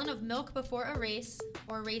a gallon of milk before a race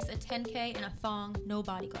or race a 10K in a thong, no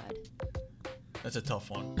body glide? That's a tough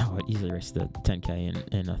one. Oh, I'd easily race the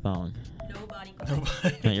 10K in a thong. No body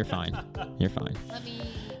glide. No, you're fine. You're fine.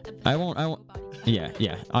 I won't. Yeah.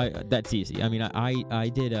 That's easy. I mean, I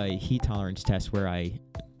did a heat tolerance test where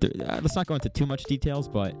let's not go into too much details,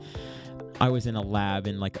 but I was in a lab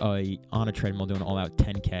and on a treadmill doing all out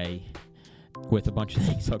 10K with a bunch of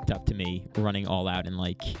things hooked up to me, running all out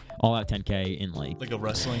 10K in like a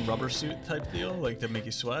wrestling rubber suit type deal, like to make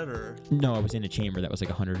you sweat, or no, I was in a chamber that was like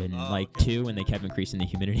 102, and they kept increasing the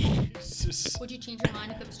humidity. Would you change your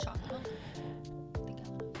mind if it was chocolate milk?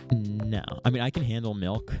 No, I mean I can handle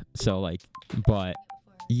milk, so but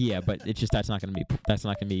yeah, but it's just that's not gonna be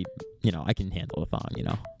I can handle the thong,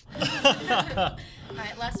 All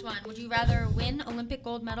right, last one. Would you rather win Olympic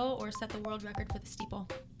gold medal or set the world record for the steeple?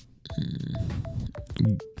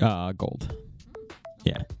 Gold.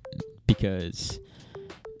 Yeah, because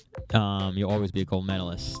you'll always be a gold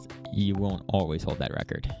medalist. You won't always hold that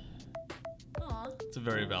record. Aw. It's a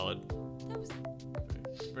very valid.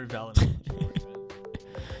 Very valid.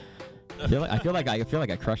 I feel like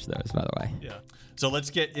I crushed those, by the way. Yeah. So let's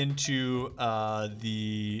get into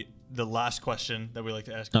the last question that we like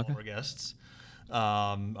to ask all of our guests.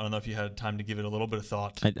 I don't know if you had time to give it a little bit of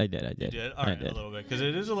thought. I did. You did? All right, a little bit, because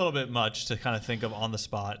it is a little bit much to kind of think of on the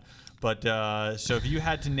spot. But so if you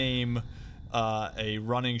had to name a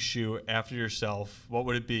running shoe after yourself, what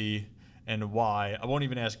would it be and why? I won't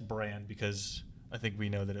even ask brand because I think we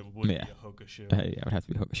know that it would be a Hoka shoe. Yeah, it would have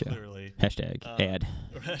to be a Hoka shoe. Clearly. Hashtag ad.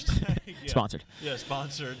 Hashtag, yeah. Sponsored. Yeah,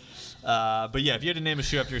 sponsored. But yeah, if you had to name a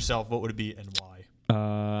shoe after yourself, what would it be and why?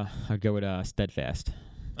 I'd go with Steadfast.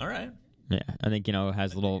 All right. Yeah, I think it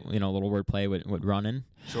has a little wordplay with running.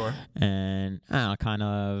 Sure. And kind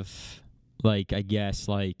of I guess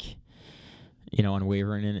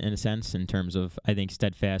unwavering in a sense, in terms of I think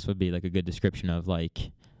Steadfast would be a good description of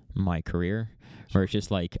my career, where it's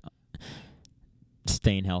just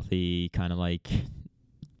staying healthy, kind of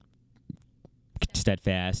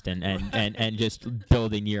steadfast and just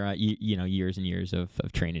building years and years of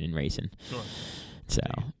training and racing. Sure. So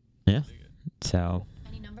yeah. So.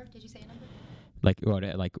 Any number? Did you say a number?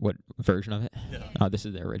 What version of it? Yeah. Oh, this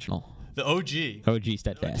is the original. The OG. OG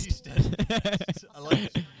Steadfast. I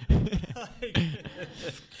like it.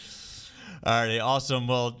 All right, awesome.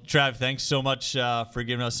 Well, Trav, thanks so much for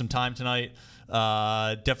giving us some time tonight.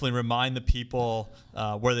 Definitely remind the people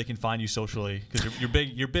where they can find you socially, because you're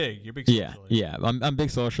big. You're big socially. Yeah. I'm big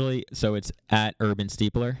socially, so it's at Urban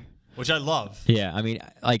Steepler. which I love. Yeah, I mean,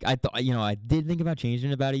 like I thought, I did think about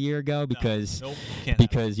changing it about a year ago because Can't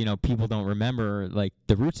people don't remember like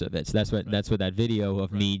the roots of it. So that's what that video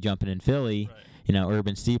of me jumping in Philly,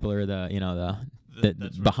 urban steepler,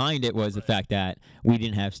 behind it was the fact that we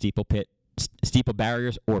didn't have steeple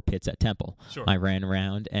barriers or pits at Temple. Sure. I ran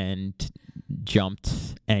around and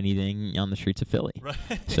jumped anything on the streets of Philly. Right.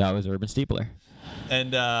 So I was urban steepler.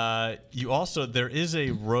 And there is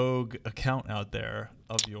a rogue account out there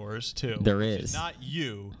of yours too. There is. It's not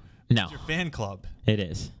you. No. It's your fan club. It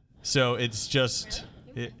is. So it's just,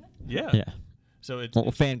 Yeah. So it's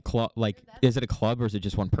fan club. Like, is it a club or is it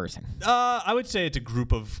just one person? I would say it's a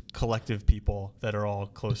group of collective people that are all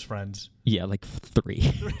close friends. Yeah, like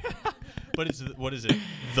 3. But what is it?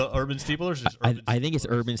 The Urban Steeplers? I think it's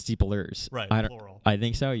Urban Steeplers. Right, plural. I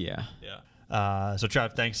think so, yeah. Yeah. So,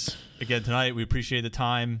 Trav, thanks again tonight. We appreciate the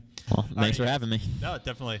time. Well, thanks for having me. No,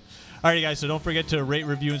 definitely. All right, guys, so don't forget to rate,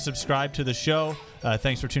 review, and subscribe to the show.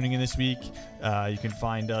 Thanks for tuning in this week. You can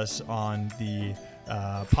find us on the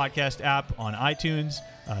podcast app on iTunes,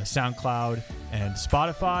 SoundCloud, and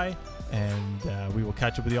Spotify. And we will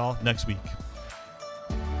catch up with you all next week.